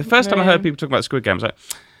God's sake. Like the first time I heard people talk about Squid Game, I was like,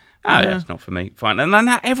 yeah, it's not for me. Fine. And then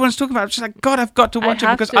everyone's talking about it. It's just like, God, I've got to watch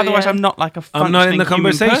it because otherwise I'm not like a functioning I'm not in the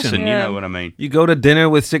conversation. Person, you know what I mean? You go to dinner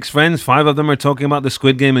with 6 friends, 5 of them are talking about the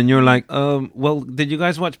Squid Game, and you're like, well, did you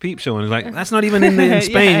guys watch Peep Show? And it's like, that's not even in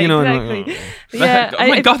Spain, Exactly. Oh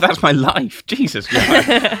my God, that's my life. Jesus.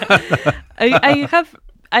 I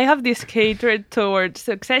have this hatred towards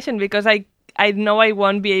Succession because I know I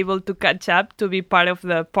won't be able to catch up to be part of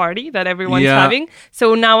the party that everyone's having.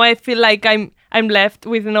 So now I feel like I'm left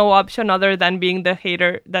with no option other than being the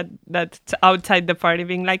hater that's outside the party,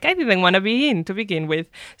 being like, I didn't want to be in to begin with.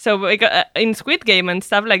 So in Squid Game and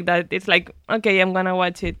stuff like that, it's like, okay, I'm going to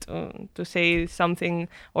watch it to say something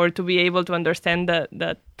or to be able to understand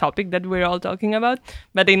the topic that we're all talking about.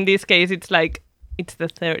 But in this case, it's like, it's the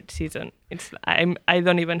 3rd season. I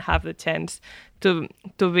don't even have the chance to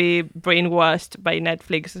be brainwashed by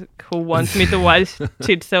Netflix, who wants me to watch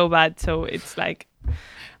it so bad. So it's like,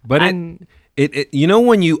 but it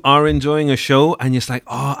when you are enjoying a show and it's like,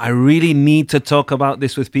 oh, I really need to talk about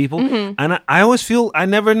this with people. And I always feel I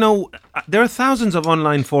never know. There are thousands of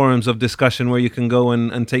online forums of discussion where you can go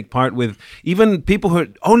and take part with even people who are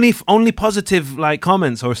only positive like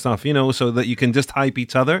comments or stuff, so that you can just hype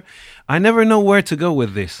each other. I never know where to go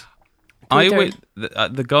with this.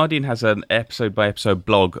 The Guardian has an episode by episode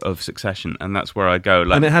blog of Succession, and that's where I go.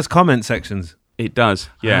 And it has comment sections. It does,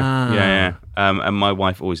 yeah. And my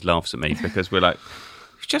wife always laughs at me because we're like,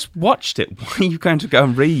 you've just watched it. Why are you going to go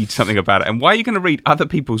and read something about it? And why are you going to read other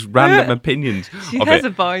people's random opinions She of has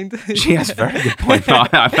it? a point. She has a very good point. No,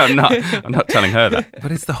 I'm not telling her that.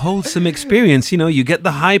 But it's the wholesome experience, you get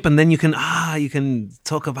the hype and then you can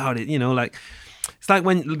talk about it, like... It's like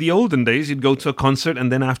when the olden days, you'd go to a concert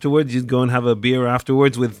and then afterwards you'd go and have a beer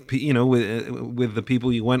afterwards with the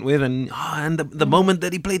people you went with, and the moment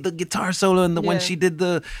that he played the guitar solo and when she did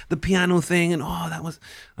the piano thing, and that was,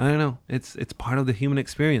 I don't know, it's part of the human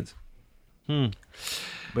experience.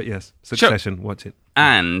 But yes, Succession, watch it.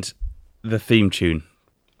 And the theme tune.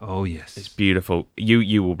 Oh yes, it's beautiful.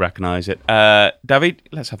 You will recognise it. David,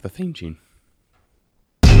 let's have the theme tune.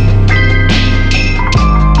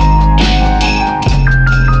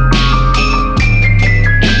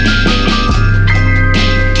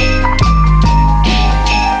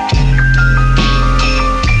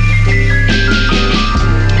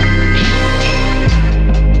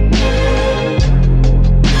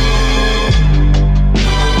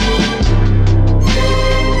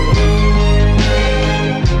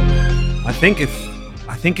 I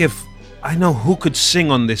think if I know who could sing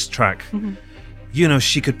on this track,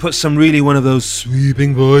 she could put one of those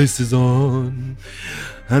sweeping voices on,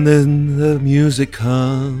 and then the music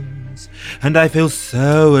comes, and I feel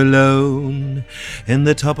so alone in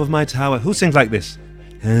the top of my tower. Who sings like this?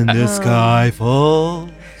 And the sky falls,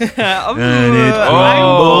 and it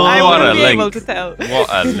crumbles. I what wouldn't a be link. able to tell. What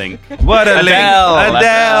a link. What a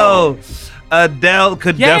Adele. link. Adele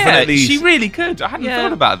could definitely... she really could. I hadn't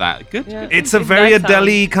thought about that. Good. Yeah. It's a very nice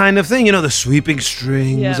Adele-y kind of thing, the sweeping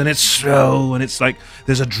strings, and it's slow, and it's like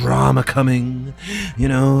there's a drama coming,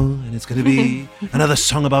 and it's going to be another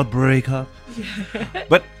song about breakup.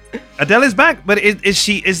 But Adele is back. But is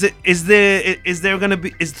 30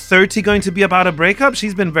 going to be about a breakup?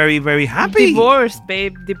 She's been very, very happy. Divorce,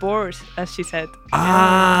 babe. Divorce, as she said.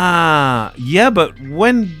 Yeah, but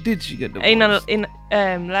when did she get divorced? In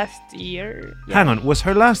last year. Yeah. Hang on, was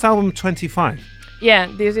her last album 25? Yeah,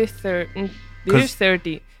 this is 30.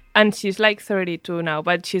 And she's like 32 now,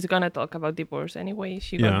 but she's gonna talk about divorce anyway.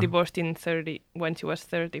 She got divorced in 30 when she was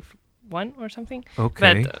 31 or something.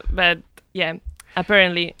 Okay. But yeah,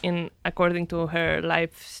 apparently, according to her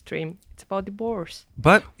live stream, it's about divorce.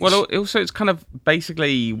 But Well, also, it's kind of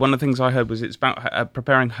basically one of the things I heard was it's about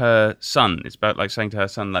preparing her son. It's about like saying to her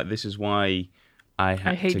son, like, this is why I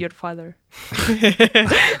hate your father.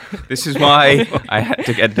 This is why I had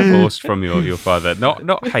to get divorced from your father.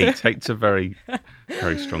 Not hate. Hate's a very,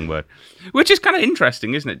 very strong word. Which is kind of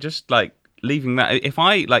interesting, isn't it? Just like leaving that. If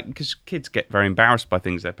I, like, because kids get very embarrassed by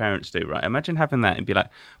things their parents do, right? Imagine having that and be like,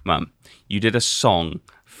 Mum, you did a song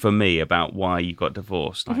for me about why you got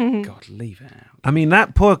divorced. Like, God, leave it out. I mean,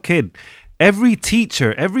 that poor kid. Every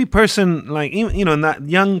teacher, every person, like, you know, in that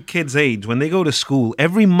young kid's age, when they go to school,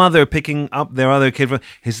 every mother picking up their other kid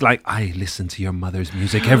is like, I listen to your mother's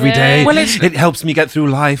music every day. Well, it helps me get through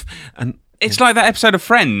life. And it's like that episode of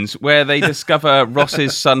Friends where they discover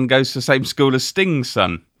Ross's son goes to the same school as Sting's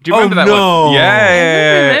son. Do you remember that no. one?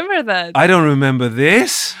 Yeah. I remember that. I don't remember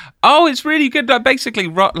this. Oh, it's really good. Like, basically,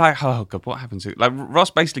 like, oh God, what happens? Like,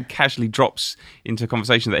 Ross basically casually drops into a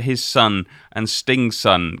conversation that his son and Sting's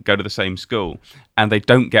son go to the same school, and they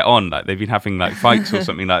don't get on. Like, they've been having like fights or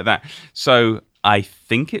something like that. So I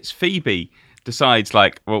think it's Phoebe decides,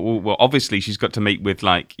 like, well, obviously she's got to meet with,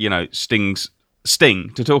 like, you know, Sting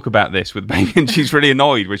to talk about this with baby, and she's really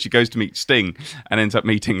annoyed when she goes to meet Sting and ends up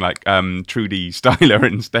meeting like Trudy Styler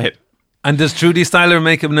instead. And does Trudy Styler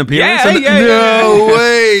make an appearance? Yeah.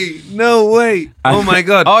 No way. Oh my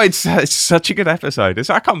God. Oh, it's such a good episode.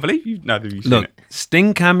 I can't believe neither of you seen Look, it.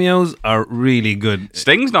 Sting cameos are really good.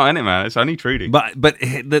 Sting's not in it, man. It's only Trudy. But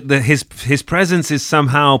his presence is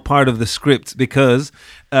somehow part of the script, because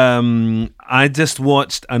I just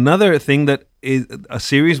watched another thing that is a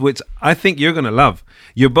series which I think you're going to love.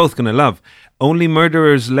 You're both going to love. Only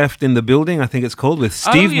Murderers Left in the Building, I think it's called, with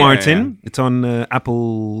Steve Martin. Yeah. It's on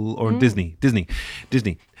Apple or Disney.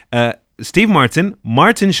 Steve Martin,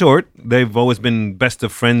 Martin Short, they've always been best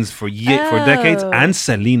of friends for decades, and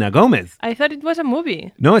Selena Gomez. I thought it was a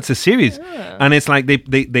movie. No, it's a series. And it's like they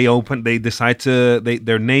decide to,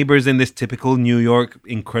 they're neighbors in this typical New York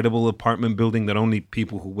incredible apartment building that only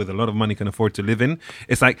people with a lot of money can afford to live in.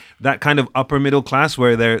 It's like that kind of upper middle class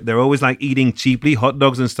where they're always like eating cheaply, hot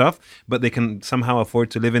dogs and stuff, but they can somehow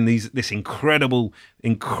afford to live in this incredible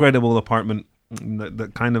apartment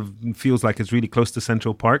that kind of feels like it's really close to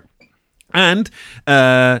Central Park. And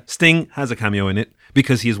Sting has a cameo in it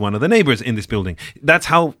because he is one of the neighbors in this building. That's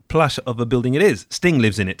how plush of a building it is. Sting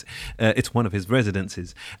lives in it. It's one of his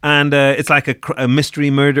residences. And it's like a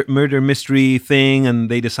murder mystery thing, and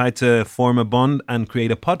they decide to form a bond and create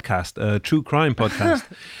a podcast, a true crime podcast.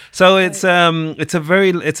 So it's a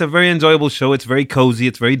very enjoyable show. It's very cozy.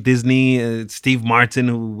 It's very Disney. It's Steve Martin,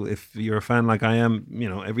 who, if you're a fan like I am, you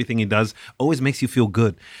know, everything he does always makes you feel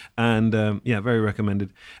good. And very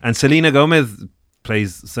recommended. And Selena Gomez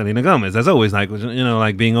plays Selena Gomez, as always, like, you know,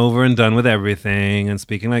 like being over and done with everything and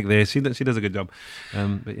speaking like this. She does a good job.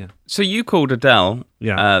 But yeah. So you called Adele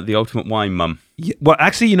the ultimate wine mum. Yeah, well,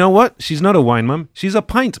 actually, you know what? She's not a wine mum. She's a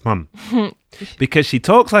pint mum. Because she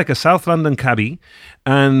talks like a South London cabbie,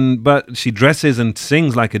 but she dresses and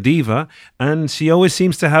sings like a diva, and she always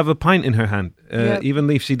seems to have a pint in her hand, even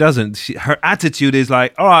if she doesn't. Her attitude is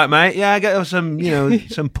like, "All right, mate, yeah, I get some, you know,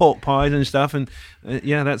 some pork pies and stuff," and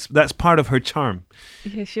that's part of her charm.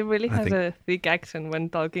 Yeah, she really has a thick accent when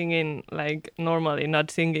talking in like normally,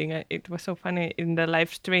 not singing. It was so funny in the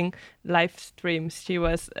live streams. She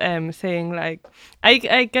was saying like,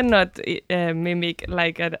 I cannot mimic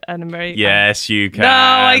like an American. Yes, you can. No,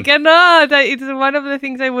 I cannot. It's one of the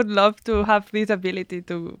things I would love to have, this ability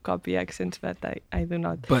to copy accents, but I do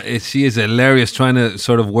not. But she is hilarious trying to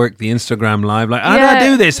sort of work the Instagram live. Like, how do I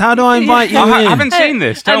do this? How do I invite you in? I haven't seen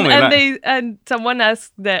this. Tell me. And someone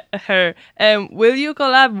asked her, will you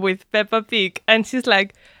collab with Peppa Pig? And she's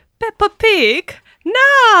like, Peppa Pig?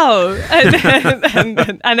 No!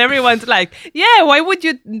 And everyone's like, yeah, why would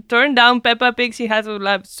you turn down Peppa Pig? She has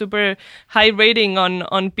a super high rating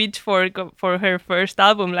on Pitchfork for her first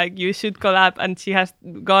album. Like, you should collab. And she has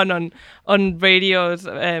gone on radios,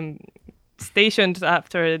 stations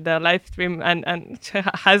after the live stream and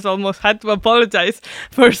has almost had to apologize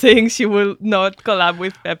for saying she will not collab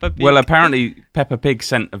with Peppa Pig. Well, apparently Peppa Pig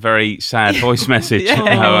sent a very sad voice message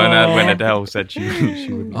when Adele said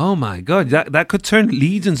she would. Oh my God, that could turn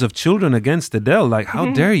legions of children against Adele. Like, how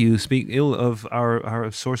dare you speak ill of our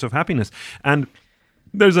source of happiness? And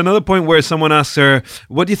there's another point where someone asks her,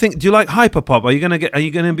 "What do you think? Do you like hyperpop? Are you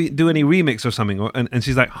gonna do any remix or something?" And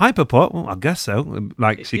she's like, "Hyperpop? Well, I guess so."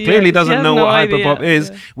 Like, she clearly doesn't know what hyperpop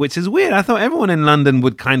is, which is weird. I thought everyone in London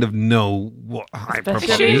would kind of know what hyperpop is.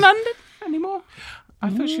 Is she in London anymore? I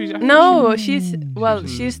thought she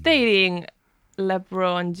was. She's dating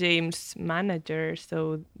LeBron James' manager,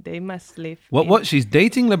 so they must live. What? She's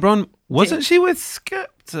dating LeBron? Wasn't she with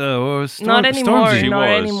Skepta or Not anymore. Stormzy? Not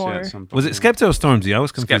anymore. Was it Skepta or Stormzy? I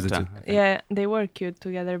was confused. Skepta. The two. Yeah, they were cute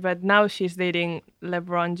together, but now she's dating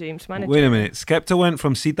LeBron James' manager. Wait a minute. Skepta went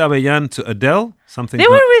from Sita Beyan to Adele? Something. They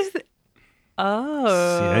were with.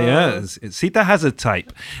 Oh. Yeah. Sita has a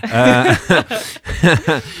type.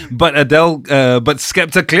 But Adele, but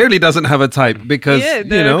Skepta clearly doesn't have a type because,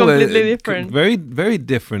 they're completely different. Very, very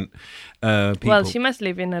different people. Well, she must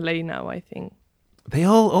live in LA now, I think. They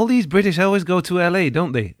all these British always go to LA,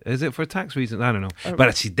 don't they? Is it for tax reasons? I don't know.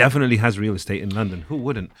 But she definitely has real estate in London. Who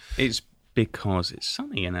wouldn't? It's because it's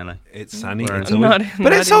sunny in LA. It's sunny.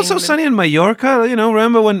 But It's also sunny in Mallorca. You know,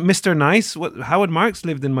 remember when Mr. Nice, Howard Marks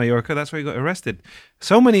lived in Mallorca? That's where he got arrested.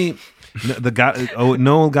 So many.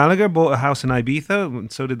 Noel Gallagher bought a house in Ibiza. And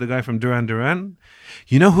so did the guy from Duran Duran.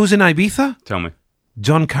 You know who's in Ibiza? Tell me.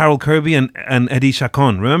 John Carroll Kirby and Eddie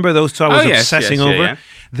Chacon. Remember those two I was obsessing over? Yeah.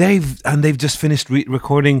 They've just finished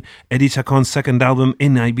recording Eddie Chacon's second album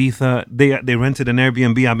in Ibiza. They rented an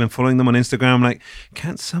Airbnb. I've been following them on Instagram. I'm like,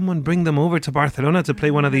 can't someone bring them over to Barcelona to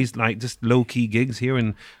play one of these like just low-key gigs here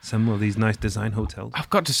in some of these nice design hotels? I've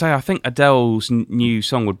got to say, I think Adele's new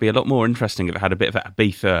song would be a lot more interesting if it had a bit of that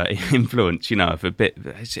Ibiza influence, you know, of a bit...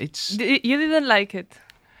 It's You didn't like it?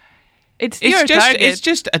 It's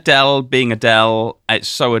just Adele being Adele. It's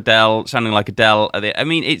so Adele, sounding like Adele. I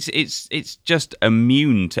mean, it's just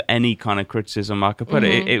immune to any kind of criticism I could put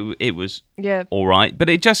it. It was all right, but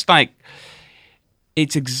it just like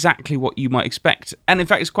it's exactly what you might expect. And in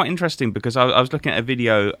fact, it's quite interesting because I was looking at a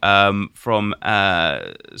video from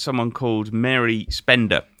someone called Mary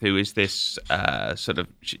Spender, who is this sort of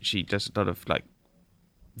she does a lot of like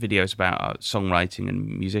videos about songwriting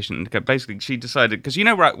and musician. Basically, she decided, because you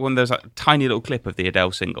know, right when there's a tiny little clip of the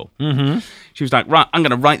Adele single, she was like, right, I'm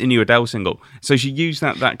going to write the new Adele single. So she used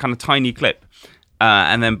that kind of tiny clip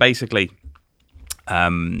and then basically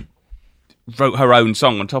wrote her own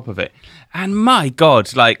song on top of it. And my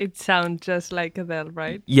God, like... It sounds just like Adele,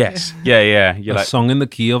 right? Yes. Yeah. You're a song in the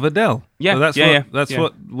key of Adele. Yeah, so that's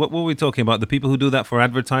what were we talking about? The people who do that for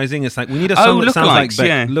advertising? It's like, we need a song that sounds like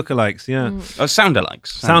Beck. Lookalikes, yeah. Oh,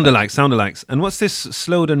 soundalikes. Soundalikes. And what's this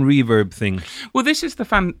slowed and reverb thing? Well, this is the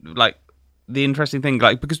interesting thing,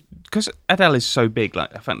 like, because Adele is so big,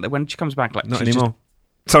 like, I found that when she comes back, like... Not anymore.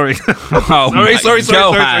 Sorry. Sorry.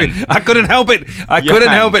 I couldn't help it.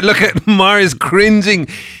 Look at Mars cringing.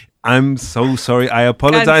 I'm so sorry. I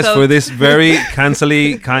apologize for this very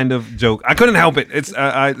cancel-y kind of joke. I couldn't help it. It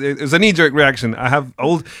was a knee-jerk reaction. I have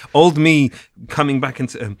old me coming back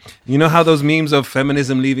into... you know how those memes of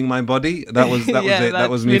feminism leaving my body? That was it.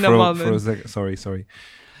 That was me for a second. Sorry.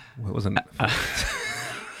 What was it?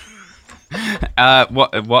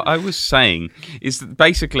 What I was saying is that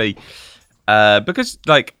basically... because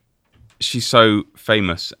like she's so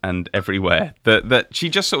famous and everywhere that she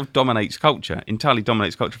just sort of entirely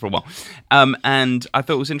dominates culture for a while. And I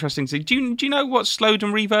thought it was interesting to see. Do you know what slowed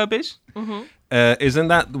and reverb is? Mm-hmm. Isn't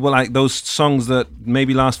that like those songs that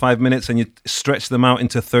maybe last 5 minutes and you stretch them out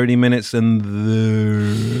into 30 minutes and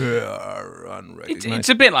they're unrecognized? It's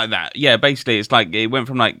a bit like that. Yeah, basically it's like it went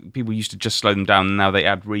from like people used to just slow them down and now they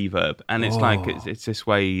add reverb. And it's like it's this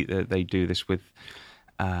way that they do this with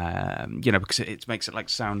because it makes it like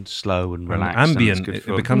sound slow and relaxed. Ambient. It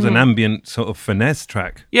becomes an ambient sort of finesse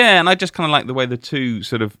track. Yeah, and I just kind of like the way the two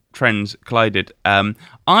sort of trends collided. I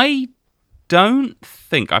found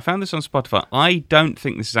this on Spotify. I don't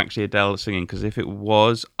think this is actually Adele singing, because if it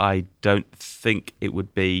was, I don't think it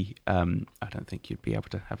would be. I don't think you'd be able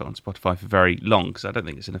to have it on Spotify for very long, because I don't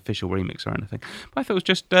think it's an official remix or anything. But I thought it was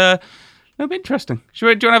just a little bit interesting. Do you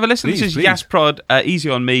want to have a listen? This is Yas Prod,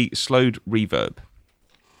 Easy on Me, slowed reverb.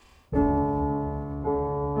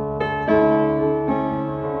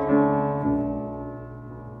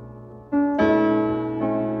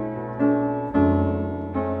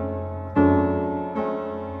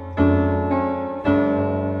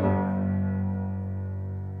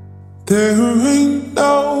 There ain't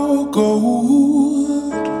no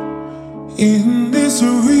gold in this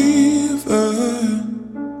river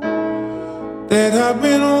that I've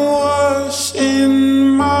been washing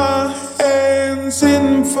my hands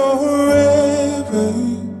in forever.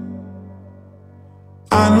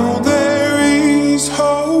 I know there is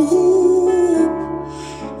hope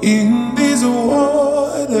in these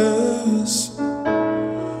waters,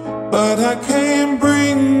 but I can't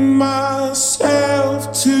bring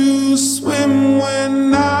myself to swim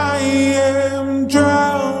when I am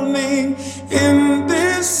drowning in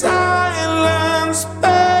this silence.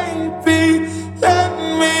 Baby, let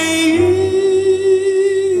me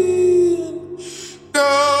in.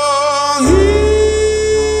 Go here.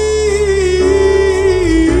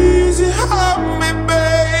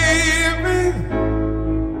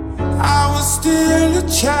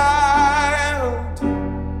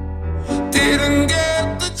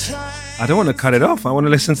 I don't want to cut it off. I want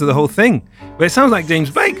to listen to the whole thing. But it sounds like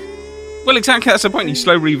James Blake. Well, exactly. That's the point. You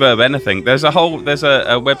slow reverb anything. There's a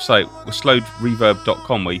website,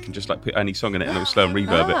 slowedreverb.com, where you can just like put any song in it and it will slow and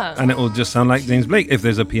reverb it. And it will just sound like James Blake if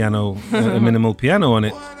there's a piano, a minimal piano on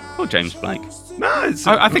it. Or James Blake. No, it's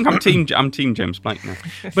I think I'm team James Blake now.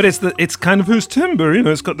 but it's kind of whose timbre, you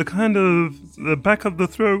know. It's got the kind of the back of the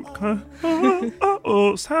throat, kind of,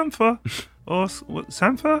 or Sampha, or what,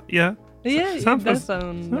 Sampha, yeah. Yeah, it does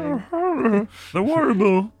sound like... The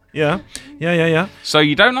warble. Yeah. So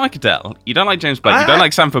you don't like Adele, you don't like James Blake, you don't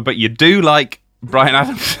like Sanford, but you do like Bryan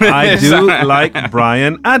Adams. I do like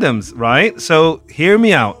Bryan Adams, right? So hear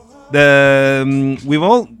me out.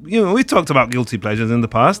 We've talked about guilty pleasures in the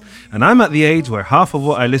past, and I'm at the age where half of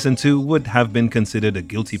what I listen to would have been considered a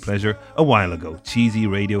guilty pleasure a while ago. Cheesy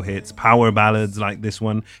radio hits, power ballads like this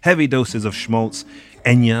one, heavy doses of schmaltz,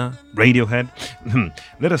 Enya, Radiohead.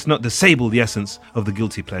 Let us not disable the essence of the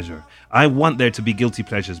guilty pleasure. I want there to be guilty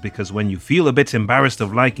pleasures because when you feel a bit embarrassed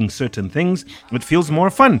of liking certain things, it feels more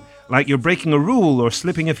fun, like you're breaking a rule or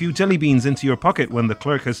slipping a few jelly beans into your pocket when the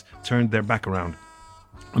clerk has turned their back around.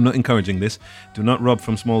 I'm not encouraging this. Do not rob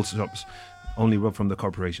from small shops. Only rob from the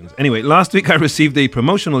corporations. Anyway, last week I received a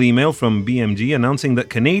promotional email from BMG announcing that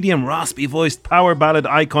Canadian raspy-voiced power ballad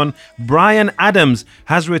icon Bryan Adams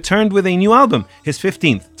has returned with a new album, his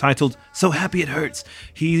 15th, titled So Happy It Hurts.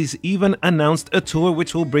 He's even announced a tour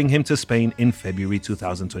which will bring him to Spain in February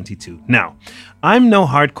 2022. Now, I'm no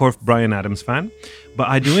hardcore Bryan Adams fan, but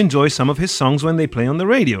I do enjoy some of his songs when they play on the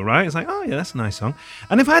radio, right? It's like, oh yeah, that's a nice song.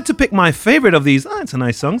 And if I had to pick my favorite of these, it's a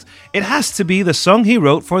nice song, it has to be the song he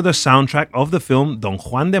wrote for the soundtrack of the film Don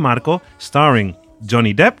Juan de Marco, starring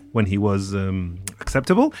Johnny Depp when he was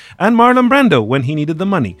acceptable, and Marlon Brando when he needed the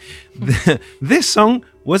money. This song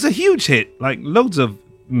was a huge hit, like loads of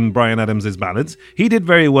Bryan Adams' ballads. He did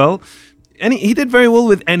very well. And he did very well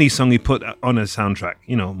with any song he put on a soundtrack.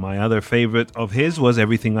 You know, my other favorite of his was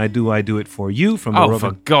Everything I Do It For You from the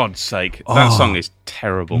for God's sake. That song is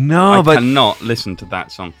terrible. No, I cannot listen to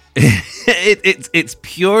that song. It's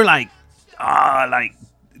pure like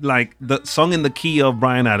the song in the key of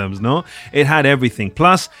Bryan Adams, no? It had everything.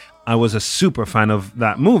 Plus, I was a super fan of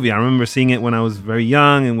that movie. I remember seeing it when I was very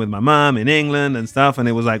young and with my mom in England and stuff. And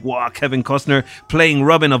it was like, wow, Kevin Costner playing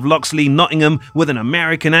Robin of Locksley, Nottingham with an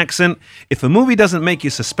American accent. If a movie doesn't make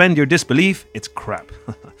you suspend your disbelief, it's crap.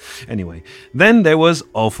 Anyway, then there was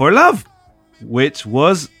All for Love, which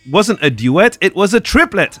wasn't a duet, it was a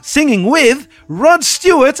triplet, singing with Rod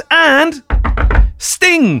Stewart and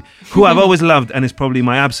Sting, who I've always loved and is probably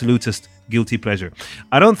my absolutist guilty pleasure.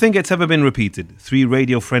 I don't think it's ever been repeated. 3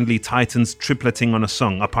 radio-friendly titans tripleting on a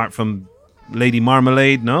song, apart from Lady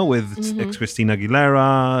Marmalade, no, with ex-Christina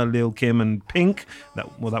Aguilera, Lil Kim, and Pink.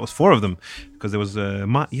 That was 4 of them, because there was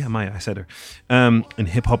Maya, I said her. In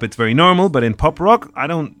hip-hop, it's very normal, but in pop rock, I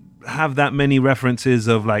don't have that many references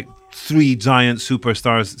of like 3 giant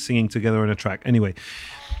superstars singing together on a track. Anyway.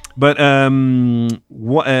 But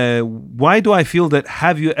why do I feel that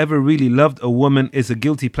Have You Ever Really Loved a Woman is a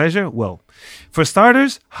guilty pleasure? Well, for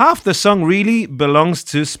starters, half the song really belongs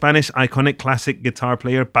to Spanish iconic classic guitar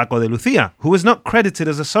player Paco de Lucia, who is not credited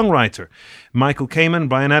as a songwriter. Michael Kamen,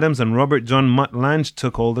 Bryan Adams, and Robert John Mutt Lange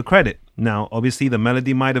took all the credit. Now, obviously, the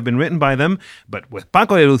melody might have been written by them, but with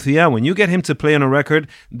Paco de Lucia, when you get him to play on a record,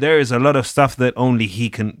 there is a lot of stuff that only he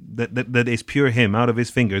can, that is pure him, out of his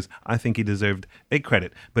fingers. I think he deserved a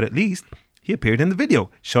credit. But at least, he appeared in the video,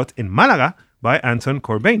 shot in Malaga by Anton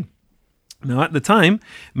Corbijn. Now, at the time,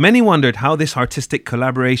 many wondered how this artistic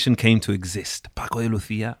collaboration came to exist. Paco de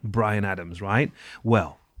Lucia, Bryan Adams, right?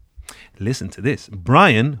 Well, listen to this.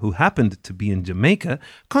 Bryan, who happened to be in Jamaica,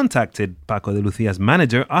 contacted Paco de Lucia's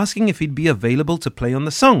manager asking if he'd be available to play on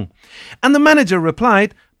the song. And the manager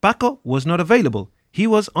replied, Paco was not available. He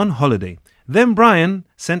was on holiday. Then Bryan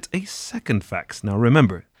sent a second fax. Now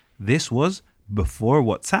remember, this was before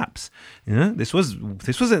WhatsApps. This was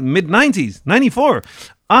in mid-90s, 94,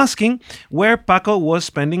 asking where Paco was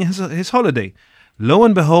spending his holiday. Lo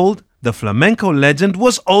and behold, the flamenco legend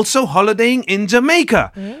was also holidaying in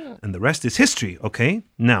Jamaica. Yeah. And the rest is history, okay?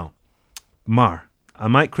 Now, Mar, I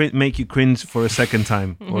might make you cringe for a second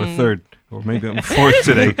time, or a third, or maybe I'm fourth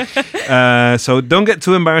today. So don't get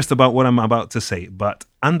too embarrassed about what I'm about to say. But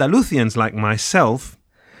Andalusians like myself,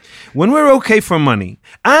 when we're okay for money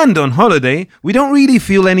and on holiday, we don't really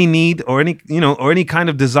feel any need or any kind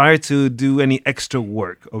of desire to do any extra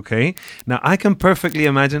work, okay? Now, I can perfectly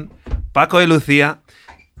imagine Paco de Lucia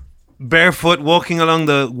barefoot walking along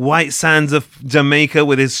the white sands of Jamaica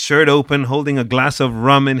with his shirt open, holding a glass of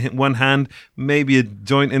rum in one hand, maybe a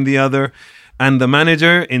joint in the other, and the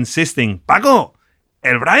manager insisting, Paco,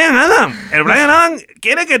 El Brian Adam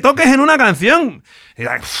quiere que toques en una canción. He's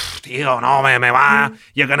like, tío, no, me va.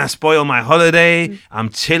 You're going to spoil my holiday. I'm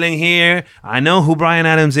chilling here. I know who Brian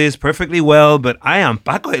Adams is perfectly well, but I am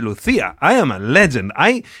Paco de Lucia. I am a legend.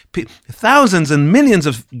 Thousands and millions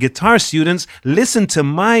of guitar students listen to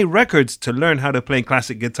my records to learn how to play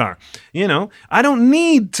classic guitar. You know, I don't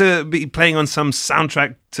need to be playing on some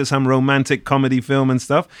soundtrack to some romantic comedy film and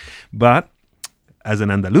stuff. But as an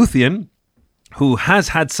Andalusian who has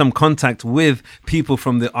had some contact with people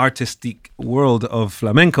from the artistic world of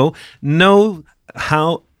flamenco, know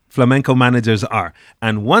how flamenco managers are.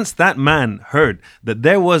 And once that man heard that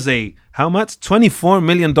there was a, how much? $24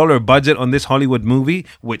 million budget on this Hollywood movie,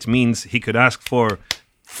 which means he could ask for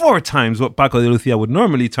 4 times what Paco de Lucia would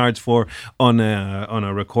normally charge for on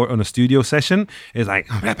a studio session. It's like,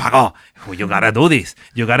 Paco, you gotta do this.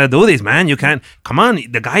 You gotta do this, man. You can't. Come on,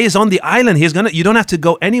 the guy is on the island. You don't have to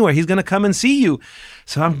go anywhere. He's gonna come and see you.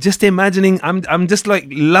 So I'm just imagining. I'm just like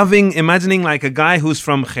imagining like a guy who's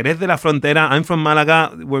from Jerez de la Frontera. I'm from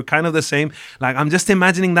Malaga. We're kind of the same. Like I'm just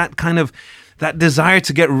imagining that kind of. That desire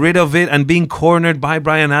to get rid of it and being cornered by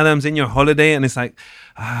Brian Adams in your holiday. And it's like,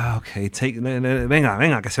 okay,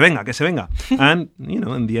 venga, que se venga. And, you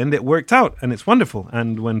know, in the end, it worked out and it's wonderful.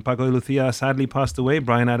 And when Paco de Lucia sadly passed away,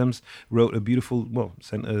 Brian Adams wrote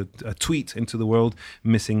sent a tweet into the world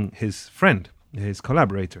missing his friend, his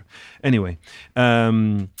collaborator. Anyway,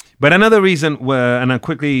 but another reason, and I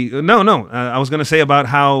quickly, I was going to say about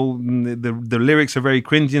how the lyrics are very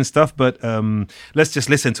cringy and stuff, but let's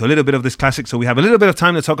just listen to a little bit of this classic so we have a little bit of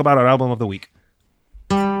time to talk about our album of the week.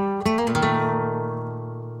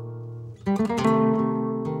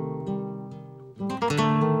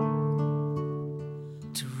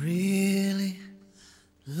 To really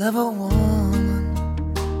love a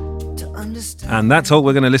woman, to understand. And that's all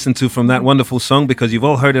we're going to listen to from that wonderful song, because you've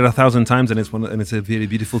all heard it 1,000 times and it's a very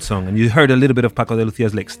beautiful song. And you heard a little bit of Paco de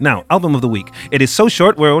Lucia's licks. Now, album of the week. It is so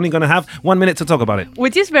short, we're only going to have 1 minute to talk about it.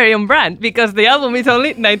 Which is very on brand, because the album is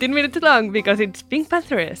only 19 minutes long, because it's Pink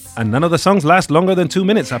Pantheress. And none of the songs last longer than 2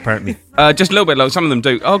 minutes, apparently. Just a little bit long. Some of them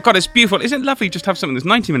do. Oh, God, it's beautiful. Isn't it lovely just to have something that's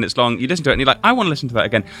 90 minutes long? You listen to it and you're like, I want to listen to that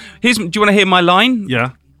again. Do you want to hear my line?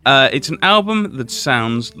 Yeah. It's an album that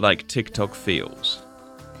sounds like TikTok feels.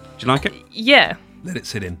 Do you like it? Yeah. Let it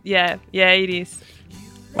sit in. Yeah, it is.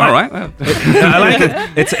 All right. Well. I like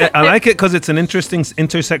it. I like it because it's an interesting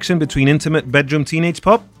intersection between intimate bedroom teenage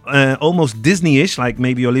pop, almost Disney-ish, like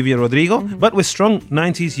maybe Olivia Rodrigo, but with strong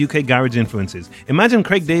 90s UK garage influences. Imagine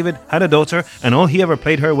Craig David had a daughter and all he ever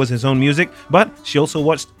played her was his own music, but she also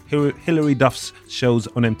watched Hilary Duff's shows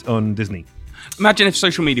on Disney. Imagine if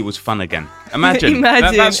social media was fun again. Imagine.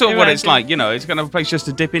 That's sort of what it's like, you know. It's kind of a place just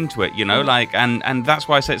to dip into it, you know, like, and that's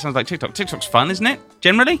why I say it sounds like TikTok. TikTok's fun, isn't it?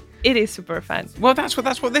 Generally. It is super fun. Well, that's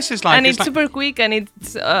what this is like. And it's like, super quick, and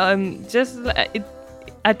it's just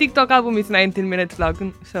a TikTok album is 19 minutes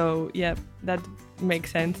long, so yeah, that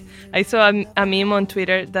makes sense. I saw a meme on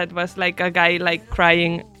Twitter that was like a guy like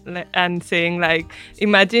crying and saying like,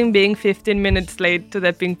 imagine being 15 minutes late to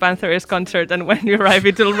the Pink Pantheress concert and when you arrive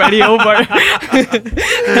it's already over.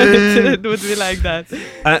 It would be like that.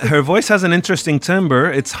 Her voice has an interesting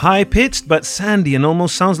timbre. It's high-pitched but sandy and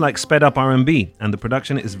almost sounds like sped-up R&B, and the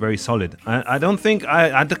production is very solid. I don't think,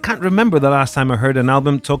 I can't remember the last time I heard an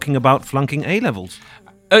album talking about flunking A-levels.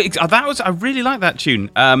 I really like that tune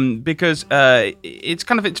because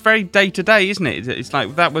it's very day to day, isn't it? It's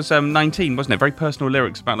like that was 19, wasn't it? Very personal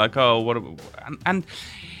lyrics about like and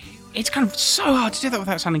it's kind of so hard to do that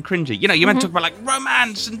without sounding cringy. You know, you meant to talk about like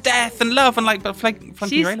romance and death and love and like, but flunking.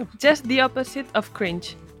 She's just the opposite of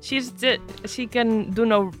cringe. She can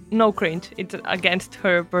do no cringe. It's against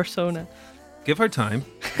her persona. Give her time.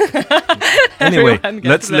 Anyway,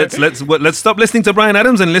 let's stop listening to Brian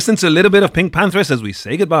Adams and listen to a little bit of Pink Pantheress as we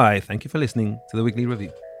say goodbye. Thank you for listening to the Weekly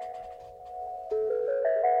Review.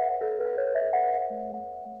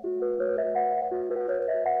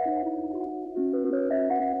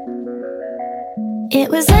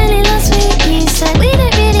 It was early